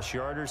 50-plus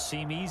yarders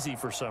seem easy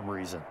for some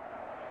reason.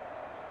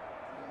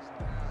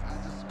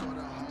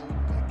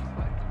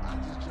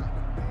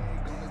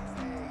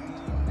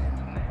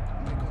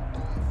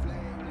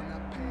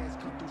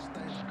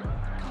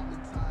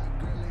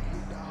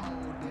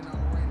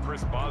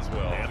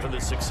 Boswell. After the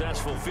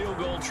successful field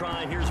goal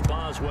try, here's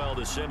Boswell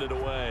to send it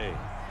away.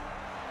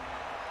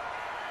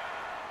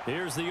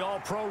 Here's the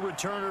all-pro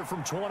returner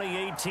from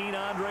 2018,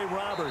 Andre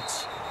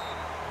Roberts.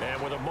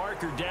 And with a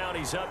marker down,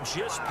 he's up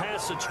just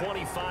past the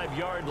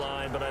 25-yard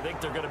line, but I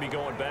think they're going to be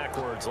going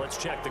backwards. Let's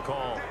check the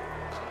call.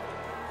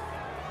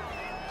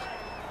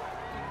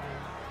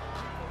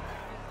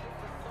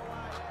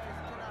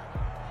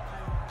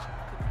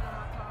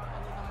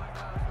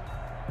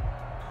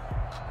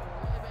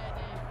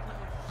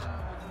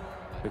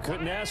 We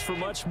couldn't ask for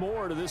much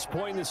more to this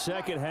point in the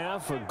second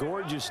half. A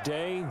gorgeous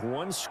day,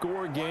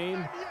 one-score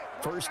game.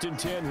 1st and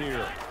 10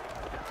 here.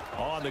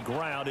 On the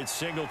ground, it's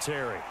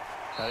Singletary.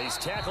 He's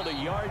tackled a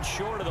yard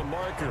short of the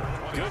marker.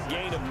 Good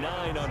gain of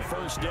 9 on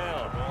first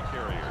down.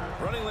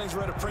 Running lanes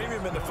were at a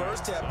premium in the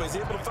first half, but he's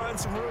able to find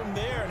some room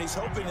there, and he's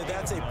hoping that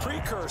that's a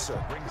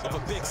precursor of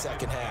a big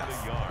second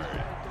half.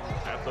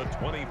 At the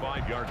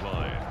 25-yard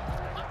line.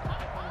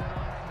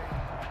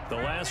 The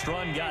last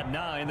run got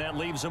 9. That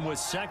leaves him with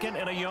 2nd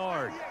and a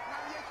yard.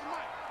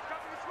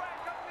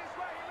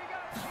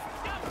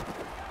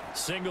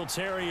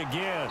 Singletary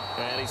again,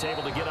 and he's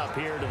able to get up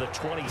here to the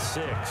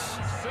 26.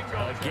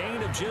 A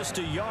gain of just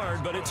a yard,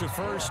 but it's a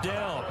first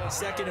down.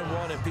 2nd and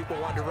 1, and people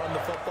want to run the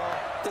football.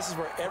 This is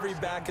where every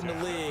back in the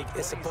league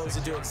is supposed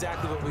to do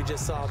exactly what we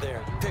just saw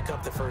there. Pick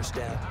up the first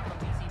down.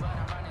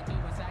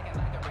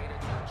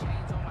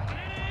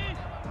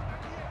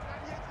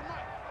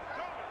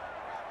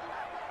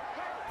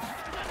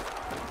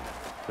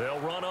 They'll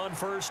run on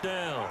first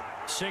down.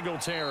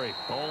 Singletary,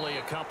 only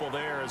a couple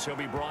there as he'll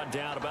be brought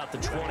down about the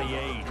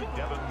 28.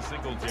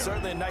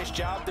 Certainly a nice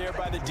job there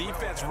by the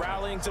defense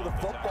rallying to the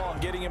football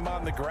and getting him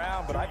on the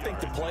ground, but I think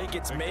the play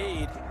gets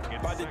made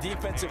by the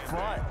defensive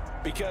front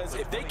because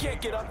if they can't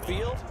get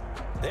upfield,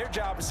 their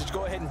job is to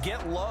go ahead and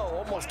get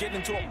low, almost get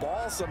into a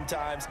ball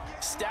sometimes,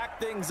 stack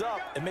things up,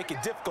 and make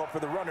it difficult for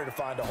the runner to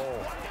find a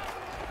hole.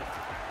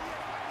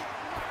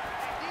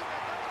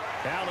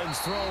 Allen's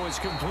throw is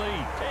complete,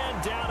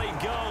 and down he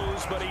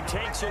goes, but he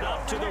takes it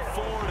up to the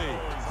 40.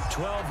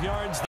 12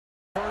 yards,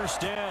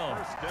 first down.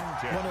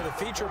 One of the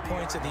feature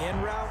points of the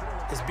end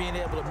route is being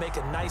able to make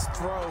a nice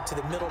throw to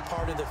the middle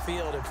part of the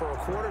field, and for a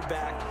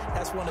quarterback,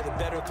 that's one of the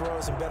better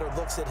throws and better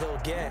looks that he'll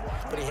get.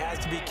 But he has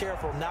to be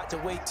careful not to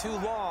wait too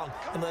long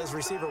and let his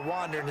receiver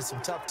wander into some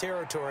tough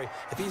territory.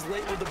 If he's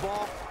late with the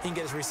ball, he can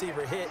get his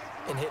receiver hit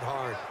and hit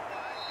hard.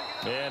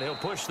 And he'll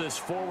push this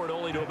forward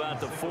only to about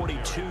the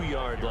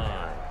 42-yard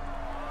line.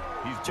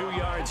 He's 2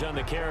 yards on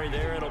the carry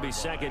there. It'll be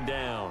 2nd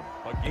down.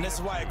 And this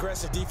is why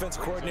aggressive defense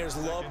coordinators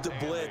love to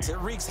blitz. It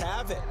wreaks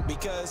havoc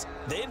because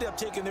they end up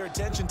taking their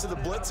attention to the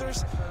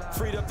blitzers,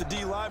 freed up the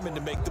D lineman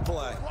to make the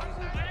play.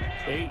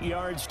 8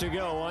 yards to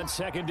go on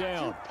 2nd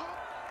down.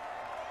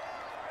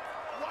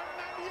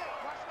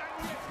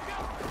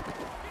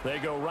 They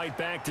go right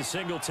back to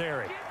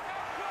Singletary.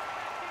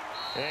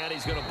 And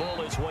he's going to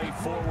bull his way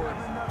forward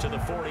to the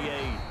 48.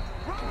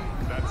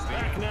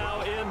 Back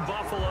now in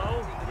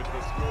Buffalo. With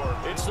the score.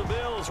 It's the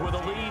Bills with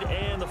a lead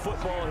and the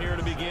football here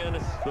to begin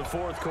the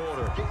 4th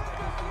quarter.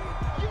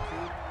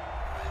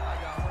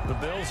 The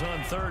Bills on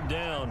 3rd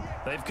down.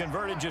 They've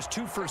converted just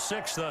 2 for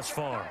 6 thus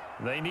far.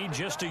 They need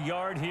just a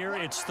yard here.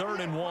 It's 3rd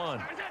and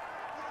 1.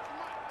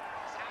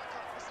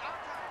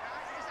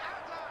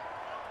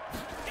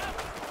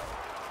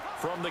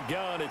 From the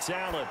gun, it's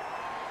Allen.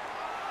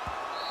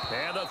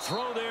 And the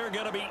throw there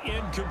going to be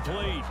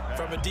incomplete.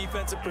 From a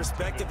defensive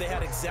perspective, they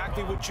had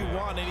exactly what you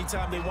want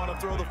anytime they want to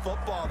throw the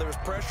football. There was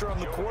pressure on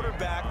the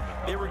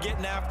quarterback. They were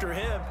getting after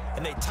him,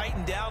 and they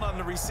tightened down on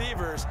the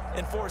receivers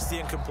and forced the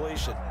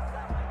incompletion.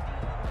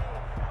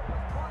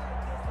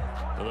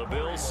 The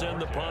Bills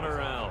send the punter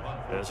out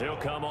as he'll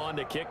come on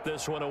to kick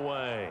this one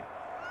away.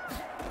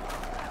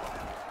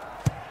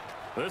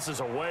 This is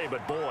away,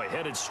 but boy,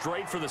 headed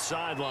straight for the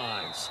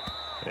sidelines.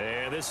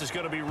 And this is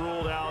going to be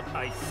ruled out,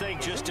 I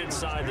think, just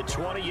inside the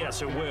 20.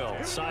 Yes, it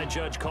will. Side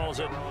judge calls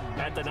it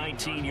at the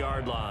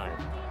 19-yard line.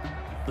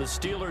 The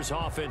Steelers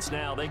offense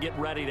now, they get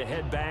ready to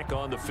head back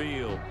on the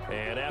field.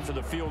 And after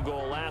the field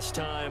goal last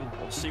time,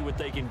 we'll see what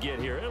they can get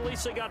here. At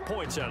least they got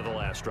points out of the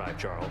last drive,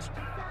 Charles.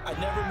 I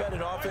never met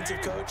an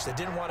offensive coach that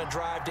didn't want to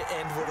drive to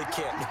end with a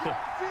kick.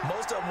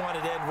 Most of them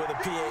wanted to end with a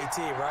PAT,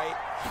 right?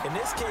 In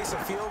this case, a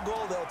field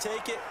goal, they'll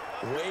take it.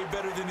 Way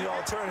better than the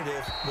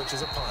alternative, which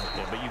is a punt.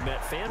 Yeah, but you've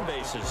met fan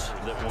bases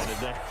that wanted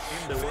that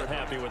weren't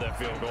happy with that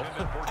field goal.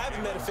 I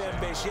haven't met a fan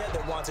base yet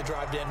that wants to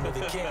drive to end with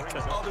a kick,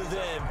 other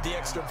than the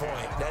extra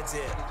point. That's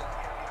it.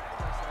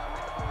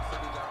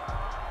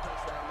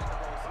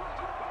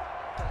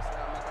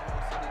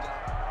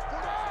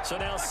 So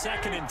now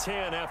 2nd and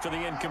 10 after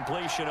the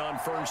incompletion on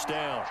first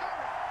down.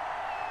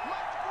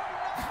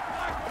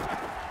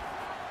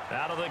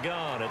 Out of the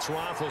gun, it's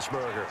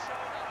Roethlisberger.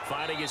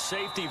 Finding his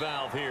safety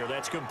valve here.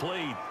 That's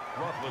complete.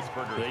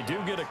 They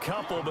do get a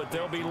couple, but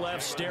they'll be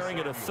left staring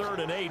at a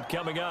 3rd and 8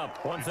 coming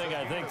up. One thing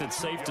I think that's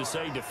safe to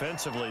say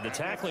defensively, the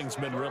tackling's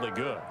been really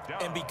good.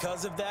 And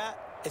because of that,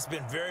 it's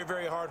been very,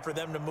 very hard for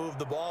them to move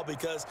the ball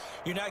because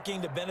you're not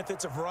getting the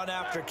benefits of run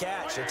after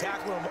catch. They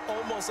tackle them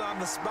almost on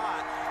the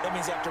spot. That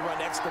means you have to run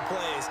extra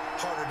plays,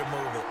 harder to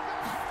move it.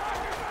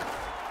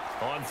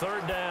 On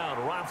 3rd down,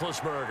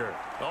 Roethlisberger.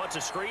 Oh, it's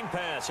a screen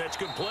pass. That's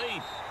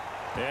complete.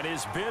 And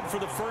his bid for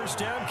the first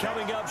down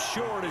coming up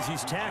short as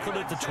he's tackled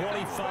at the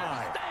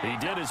 25. He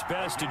did his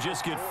best to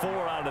just get 4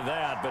 out of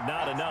that, but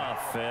not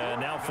enough.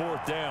 And now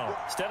 4th down.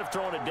 Instead of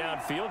throwing it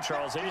downfield,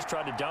 Charles, they just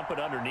tried to dump it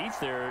underneath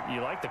there. You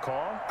like the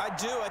call? I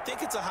do. I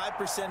think it's a high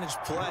percentage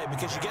play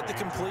because you get the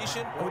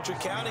completion. What you're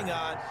counting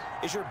on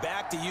is your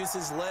back to use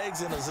his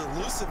legs and his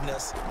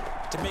elusiveness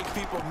to make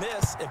people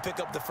miss and pick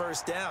up the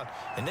first down.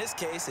 In this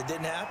case, it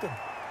didn't happen.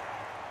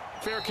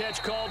 Fair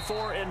catch called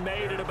for and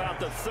made at about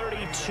the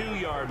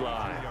 32-yard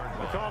line.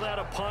 We'll call that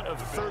a punt of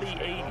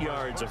 38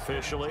 yards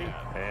officially.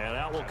 And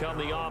out will come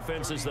the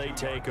offense as they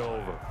take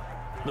over.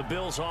 The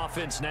Bills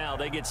offense now,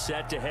 they get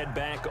set to head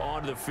back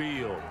onto the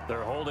field.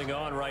 They're holding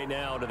on right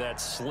now to that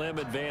slim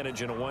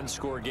advantage in a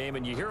one-score game.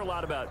 And you hear a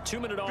lot about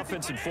 2-minute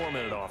offense and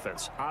 4-minute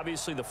offense.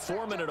 Obviously, the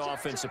 4-minute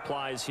offense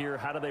applies here.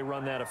 How do they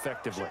run that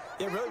effectively?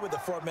 Yeah, really what the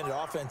 4-minute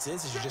offense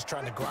is you're just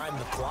trying to grind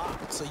the clock.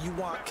 So you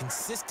want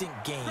consistent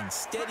gains,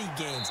 steady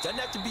gains. Doesn't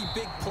have to be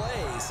big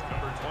plays,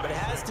 but it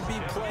has to be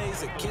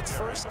plays that gets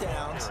first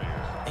downs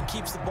and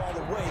keeps the ball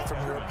away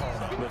from your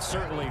opponent. But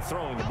certainly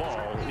throwing the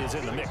ball is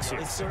in the mix here.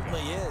 It certainly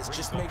is.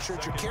 Just make sure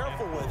that you're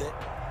careful with it.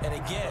 And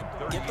again,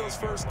 get those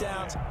first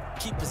downs,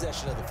 keep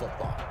possession of the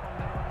football.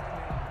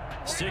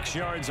 6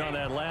 yards on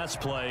that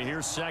last play.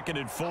 Here's 2nd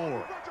and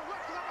 4.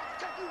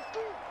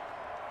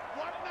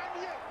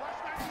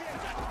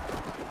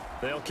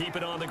 They'll keep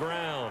it on the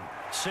ground.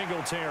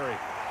 Singletary.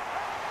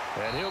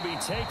 And he'll be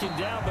taken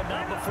down, but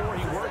not before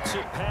he works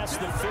it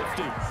past the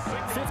 50.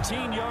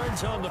 15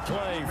 yards on the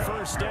play,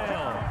 first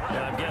down. And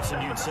I'm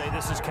guessing you'd say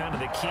this is kind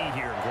of the key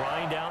here.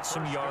 Grind out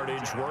some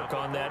yardage, work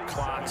on that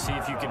clock, see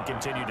if you can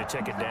continue to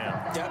tick it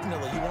down.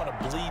 Definitely. You want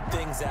to bleed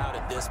things out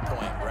at this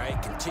point, right?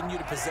 Continue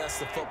to possess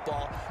the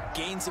football,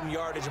 gain some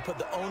yardage, and put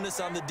the onus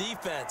on the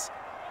defense.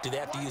 Do they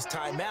have to use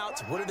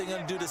timeouts? What are they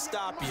going to do to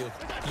stop you?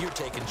 You're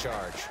taking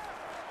charge.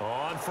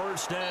 On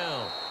first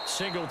down,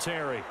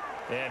 Singletary.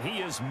 And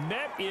he is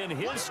met in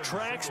his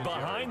tracks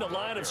behind the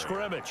line of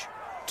scrimmage.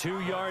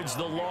 2 yards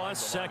the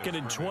loss, 2nd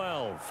and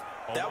 12.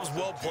 That was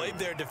well played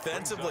there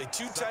defensively.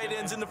 2 tight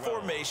ends in the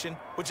formation,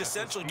 which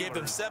essentially gave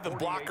them 7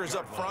 blockers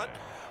up front.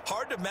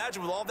 Hard to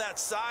imagine with all that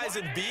size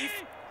and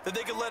beef that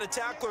they could let a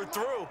tackler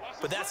through,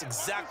 but that's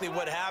exactly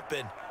what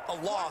happened. A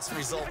loss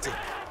resulted.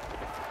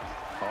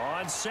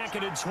 On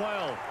 2nd and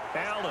 12,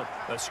 Allen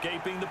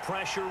escaping the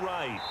pressure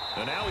right.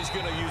 And now he's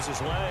going to use his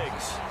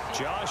legs.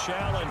 Josh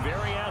Allen,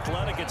 very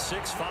athletic at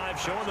 6'5",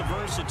 showing the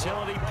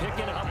versatility,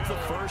 picking up the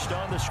first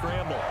on the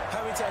scramble.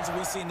 How many times have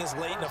we seen this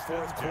late in the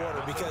 4th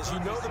quarter? Because you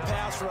know the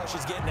pass rush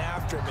is getting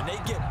after him, and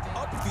they get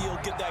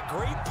upfield, get that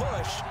great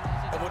push,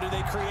 and what do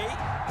they create?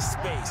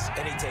 Space,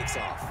 and he takes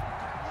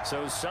off.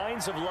 So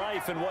signs of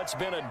life in what's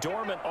been a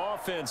dormant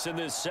offense in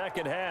this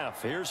second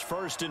half. Here's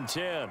 1st and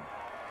 10.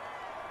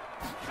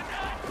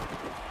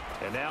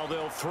 And now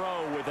they'll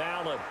throw with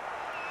Allen.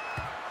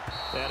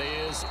 That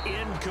is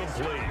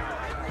incomplete.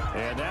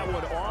 And that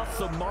one off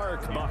the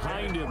mark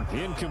behind him.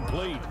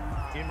 Incomplete.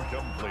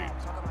 Incomplete.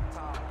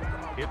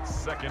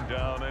 It's 2nd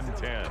down and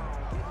 10.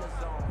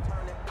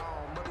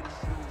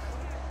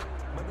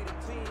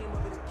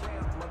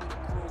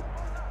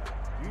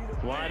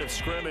 Line of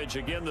scrimmage,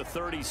 again the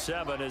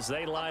 37 as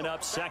they line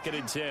up 2nd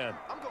and 10.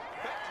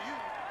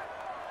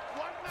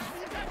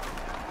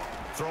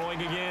 Throwing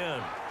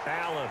again.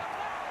 Allen.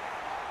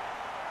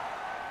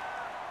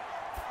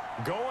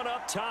 Going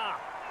up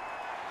top.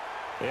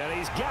 And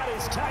he's got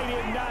his tight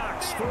end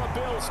Knox for a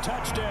Bills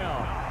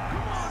touchdown.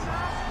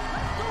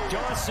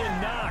 Dawson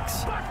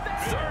Knox,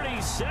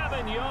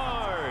 37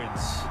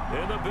 yards.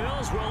 And the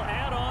Bills will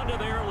add on to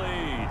their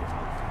lead.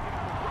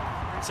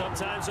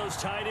 Sometimes those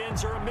tight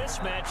ends are a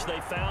mismatch. They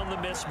found the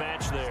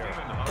mismatch there.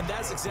 And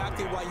that's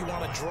exactly why you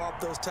want to draw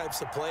up those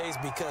types of plays,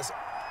 because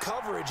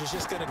coverage is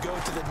just going to go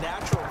to the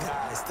natural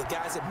guys, the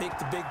guys that make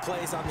the big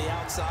plays on the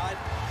outside.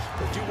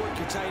 But if you work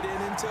your tight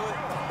end into it,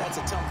 that's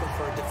a tough one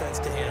for a defense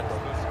to handle.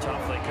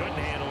 Tough. They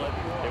couldn't handle it.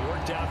 They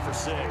worked out for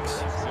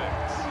 6.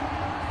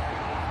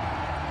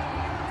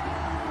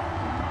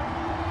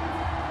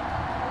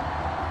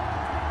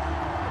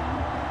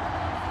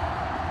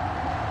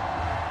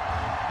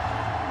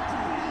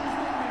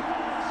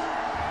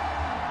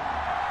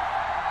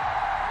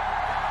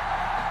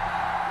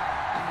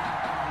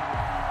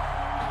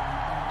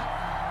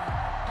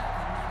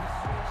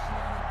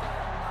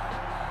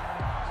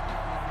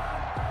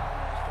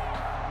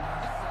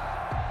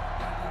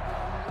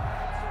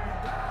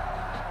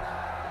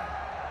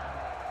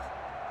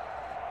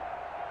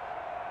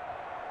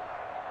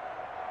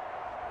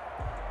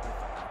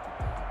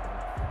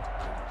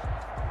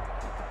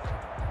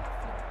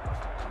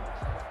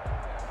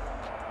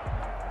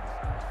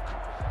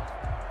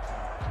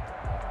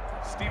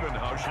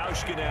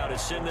 Hauschka now to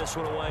send this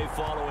one away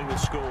following the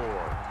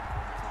score.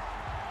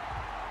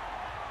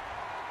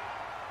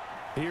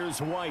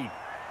 Here's White.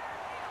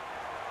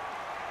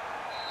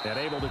 And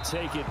able to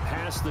take it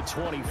past the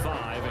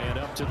 25 and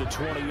up to the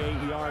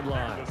 28-yard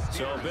line.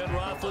 So Ben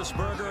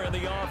Roethlisberger and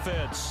the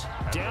offense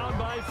down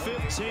by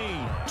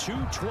 15.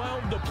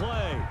 2:12 to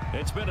play.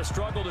 It's been a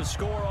struggle to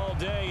score all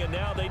day, and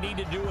now they need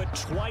to do it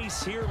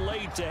twice here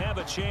late to have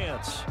a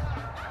chance.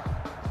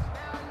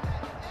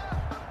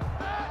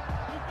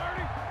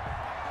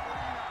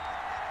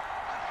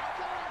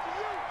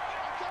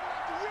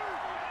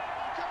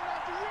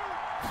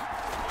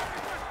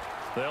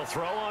 They'll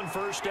throw on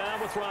first down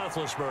with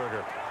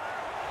Roethlisberger.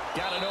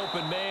 Got an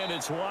open man.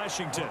 It's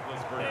Washington.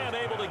 And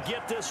able to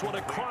get this one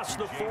across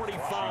the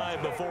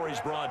 45 before he's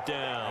brought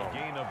down.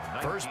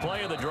 First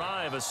play of the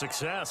drive, a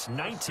success.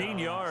 19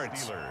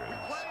 yards.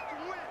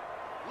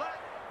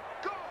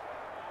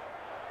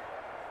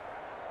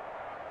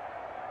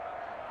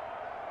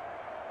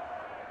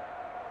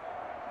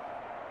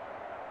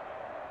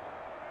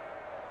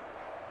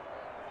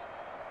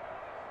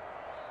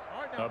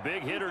 A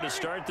big hitter to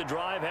start the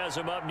drive has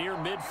him up near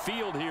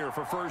midfield here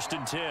for 1st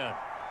and 10.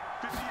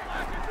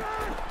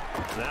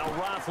 Now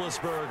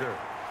Roethlisberger.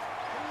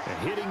 And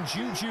hitting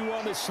Juju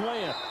on the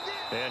slant.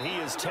 And he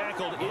is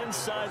tackled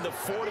inside the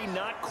 40,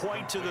 not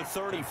quite to the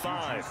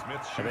 35.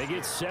 And they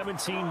get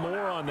 17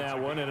 more on that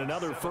one and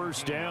another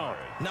first down.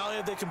 Not only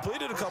have they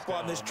completed a couple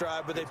on this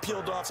drive, but they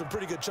peeled off some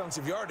pretty good chunks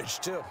of yardage,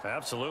 too.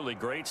 Absolutely.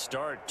 Great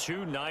start.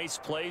 2 nice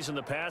plays in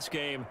the pass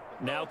game.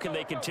 Now can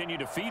they continue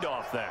to feed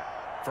off that?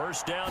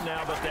 First down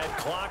now, but that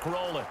clock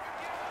rolling.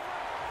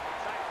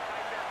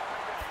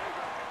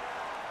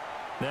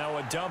 Now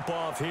a dump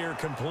off here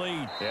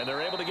complete. And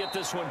they're able to get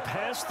this one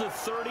past the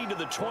 30 to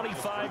the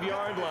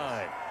 25-yard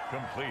line.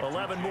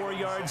 11 more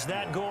yards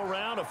that go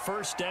around, a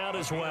first down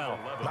as well.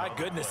 My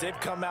goodness, they've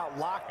come out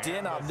locked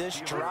in on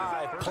this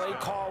drive. Play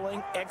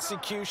calling,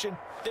 execution,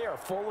 they are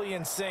fully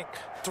in sync.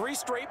 3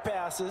 straight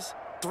passes,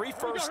 3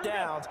 first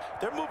downs.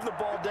 They're moving the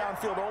ball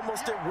downfield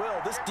almost at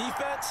will. This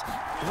defense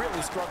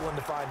really struggling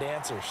to find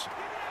answers.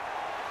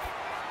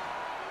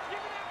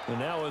 And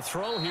now a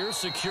throw here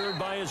secured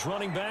by his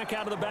running back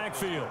out of the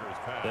backfield.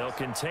 They'll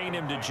contain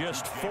him to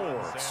just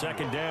 4.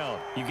 Second down.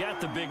 You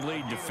got the big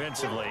lead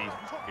defensively.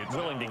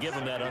 Willing to give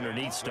him that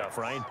underneath stuff,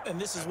 right?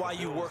 And this is why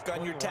you work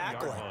on your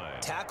tackling.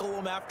 Tackle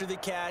them after the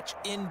catch,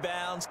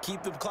 inbounds,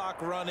 keep the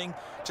clock running.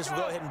 Just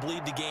go ahead and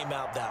bleed the game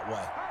out that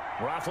way.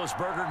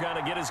 Roethlisberger got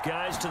to get his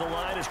guys to the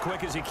line as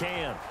quick as he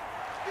can.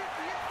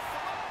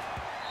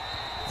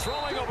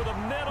 Throwing over the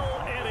middle,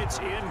 and it's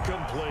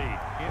incomplete.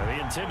 And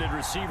the intended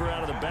receiver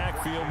out of the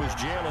backfield was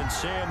Jalen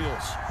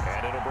Samuels.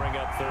 And it'll bring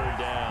up 3rd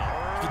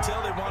down. You can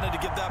tell they wanted to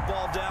get that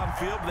ball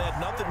downfield, but they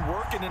had nothing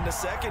working in the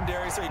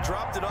secondary, so he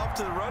dropped it off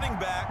to the running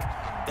back.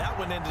 That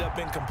one ended up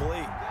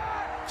incomplete.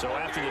 So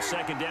after the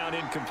second down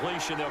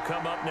incompletion, they'll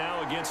come up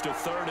now against a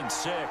 3rd and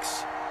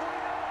 6.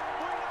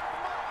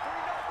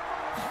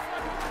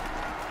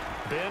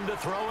 Ben to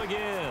throw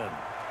again.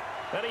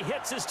 And he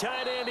hits his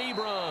tight end,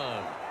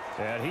 Ebron.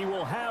 And he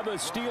will have a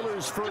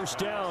Steelers first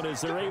down as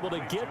they're able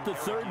to get the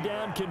 3rd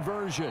down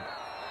conversion.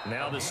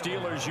 Now the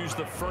Steelers use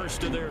the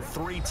first of their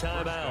 3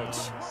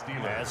 timeouts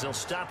as they'll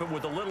stop it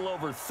with a little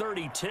over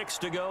 30 ticks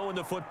to go in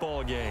the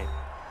football game.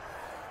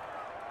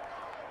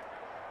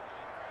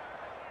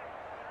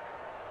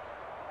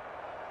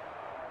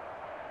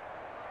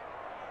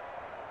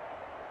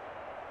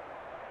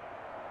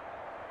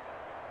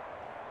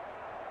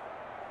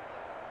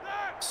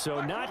 So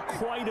not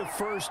quite a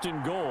 1st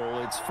and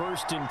goal. It's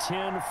 1st and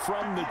 10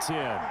 from the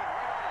 10.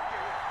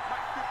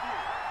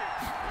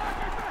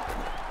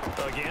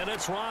 Again,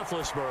 it's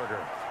Roethlisberger.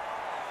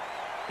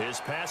 His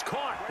pass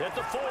caught at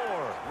the 4.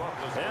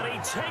 And he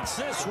takes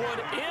this one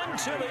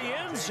into the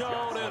end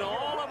zone. And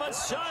all of a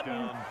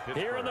sudden,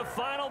 here in the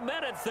final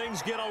minute,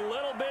 things get a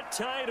little bit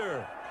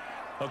tighter.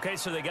 Okay,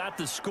 so they got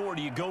the score.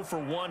 Do you go for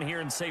one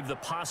here and save the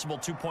possible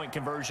two-point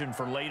conversion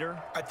for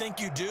later? I think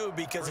you do,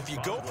 because if you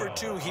go for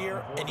two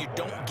here and you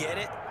don't get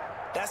it,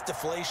 that's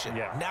deflation.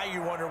 Yeah. Now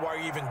you wonder why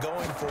you're even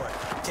going for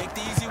it. Take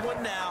the easy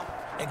one now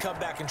and come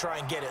back and try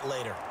and get it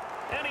later.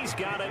 And he's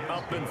got it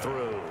up and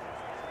through.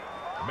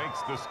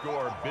 Makes the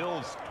score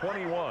Bills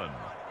 21,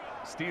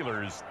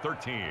 Steelers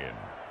 13.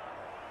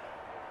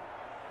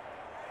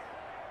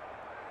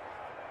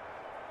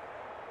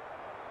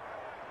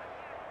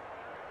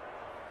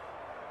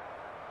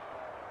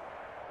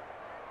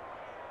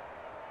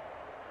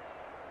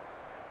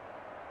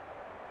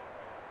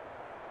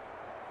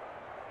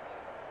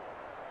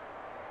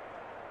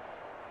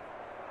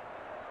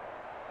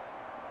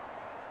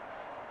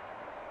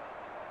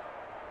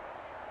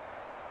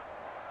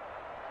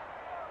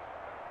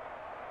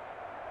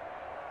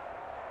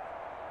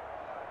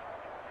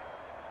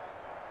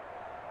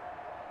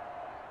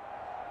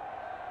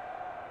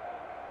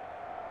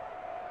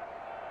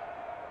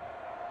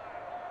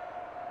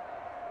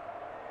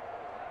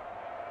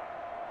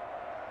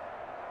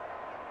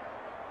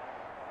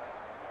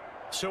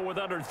 So with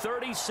under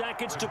 30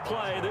 seconds to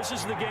play, this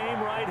is the game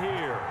right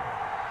here.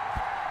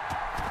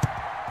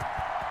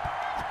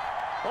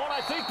 Oh, and I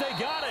think they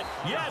got it.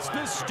 Yes,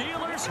 the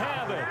Steelers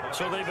have it.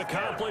 So they've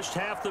accomplished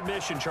half the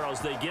mission,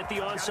 Charles. They get the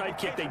onside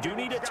kick. They do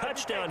need a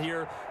touchdown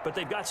here, but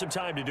they've got some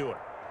time to do it.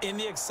 In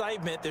the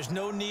excitement, there's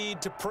no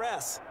need to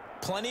press.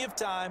 Plenty of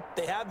time.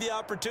 They have the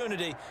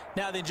opportunity.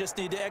 Now they just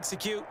need to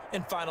execute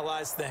and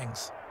finalize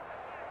things.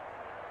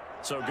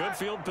 So good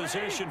field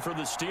position for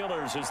the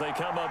Steelers as they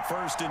come up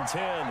 1st and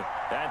 10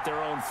 at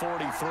their own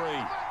 43.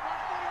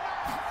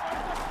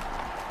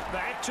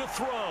 Back to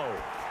throw.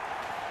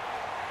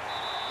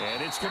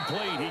 And it's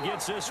complete. He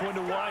gets this one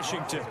to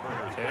Washington.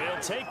 And he'll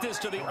take this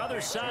to the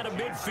other side of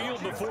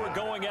midfield before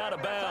going out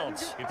of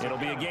bounds. It'll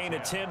be a gain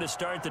of 10 to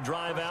start the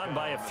drive out, and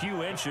by a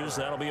few inches,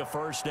 that'll be a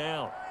first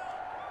down.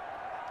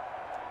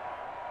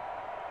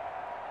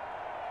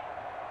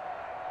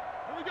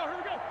 Here we go, here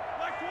we go.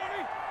 Black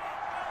 20.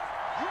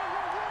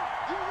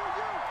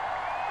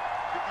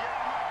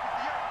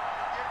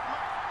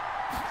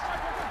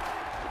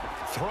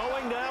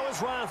 Throwing now is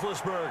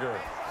Roethlisberger.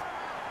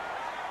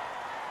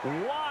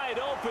 Wide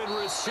open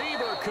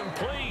receiver,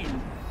 complete.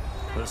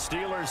 The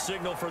Steelers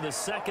signal for the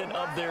second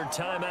of their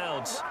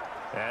timeouts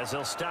as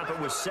they'll stop it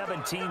with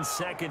 17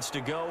 seconds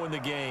to go in the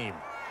game.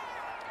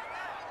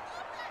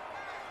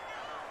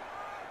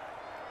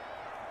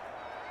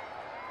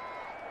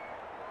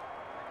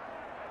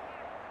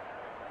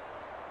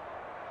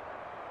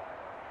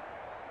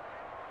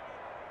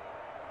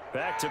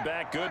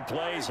 Back-to-back good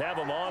plays have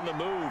them on the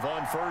move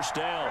on first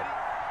down.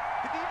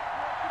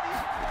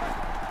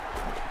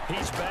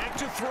 He's back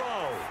to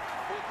throw.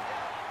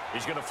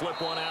 He's going to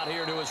flip one out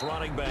here to his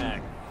running back.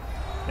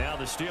 Now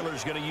the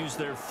Steelers going to use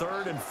their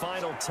third and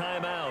final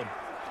timeout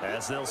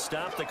as they'll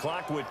stop the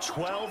clock with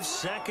 12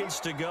 seconds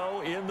to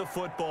go in the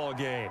football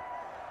game.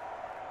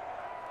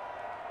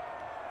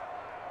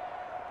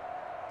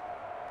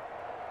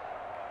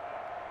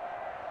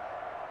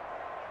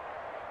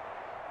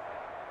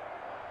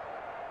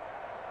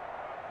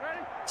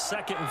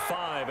 Second and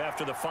 5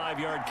 after the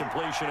 5-yard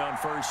completion on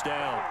first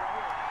down.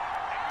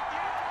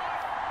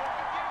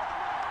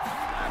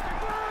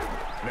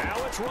 Now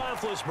it's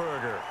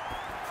Roethlisberger.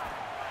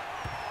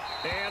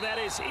 And that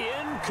is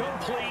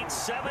incomplete.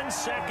 7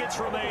 seconds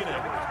remaining.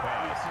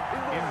 Pass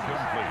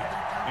incomplete.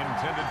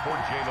 Intended for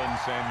Jalen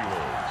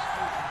Samuels.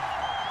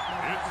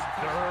 It's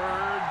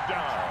third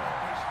down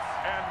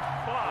and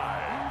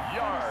 5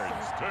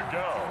 yards to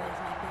go.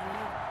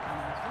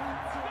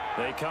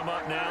 They come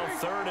up now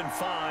 3rd and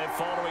 5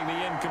 following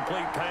the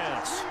incomplete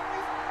pass.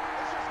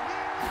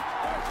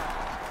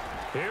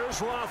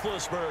 Here's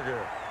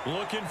Roethlisberger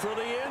looking for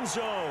the end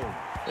zone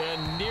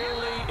and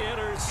nearly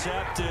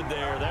intercepted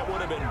there. That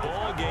would have been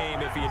ball game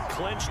if he had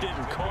clinched it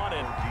and caught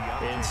it.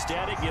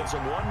 Instead, it gives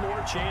him one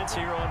more chance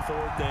here on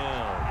 4th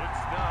down.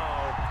 It's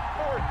now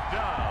 4th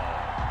down.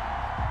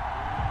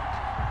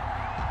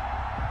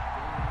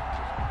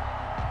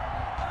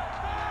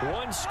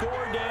 One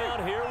score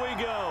down. Here we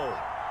go.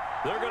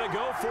 They're going to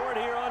go for it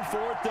here on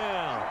 4th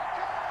down.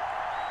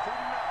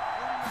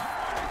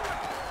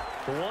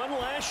 One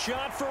last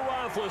shot for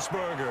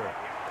Roethlisberger.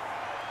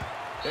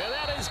 And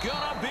that is going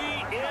to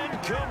be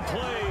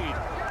incomplete.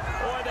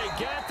 Boy, they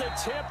got the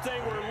tip they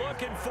were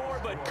looking for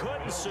but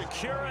couldn't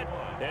secure it.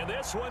 And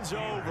this one's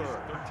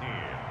over. 13.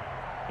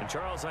 And,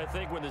 Charles, I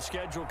think when the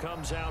schedule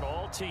comes out,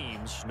 all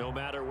teams, no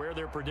matter where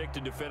they're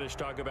predicted to finish,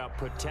 talk about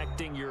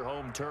protecting your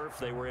home turf.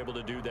 They were able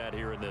to do that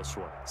here in this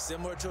one.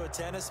 Similar to a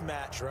tennis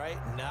match, right?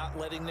 Not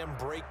letting them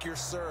break your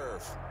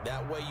serve.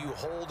 That way you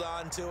hold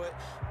on to it.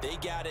 They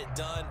got it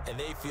done, and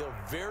they feel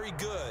very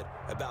good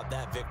about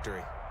that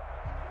victory.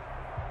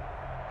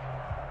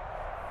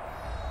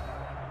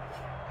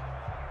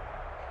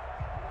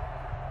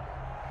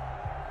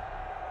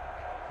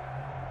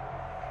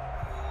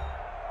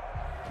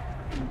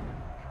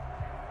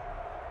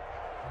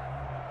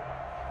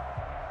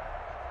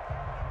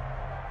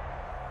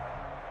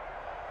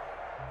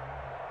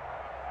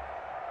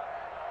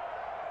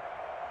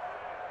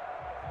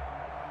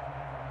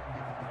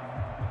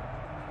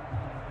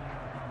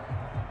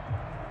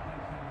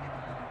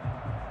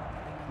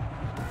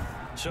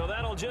 So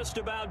that'll just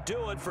about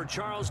do it for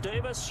Charles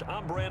Davis.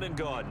 I'm Brandon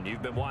Gaudin.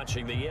 You've been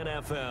watching the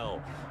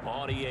NFL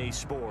on EA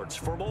Sports.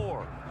 For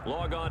more,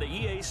 log on to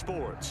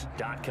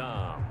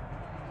easports.com.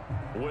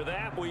 With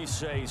that, we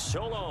say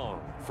so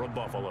long from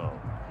Buffalo.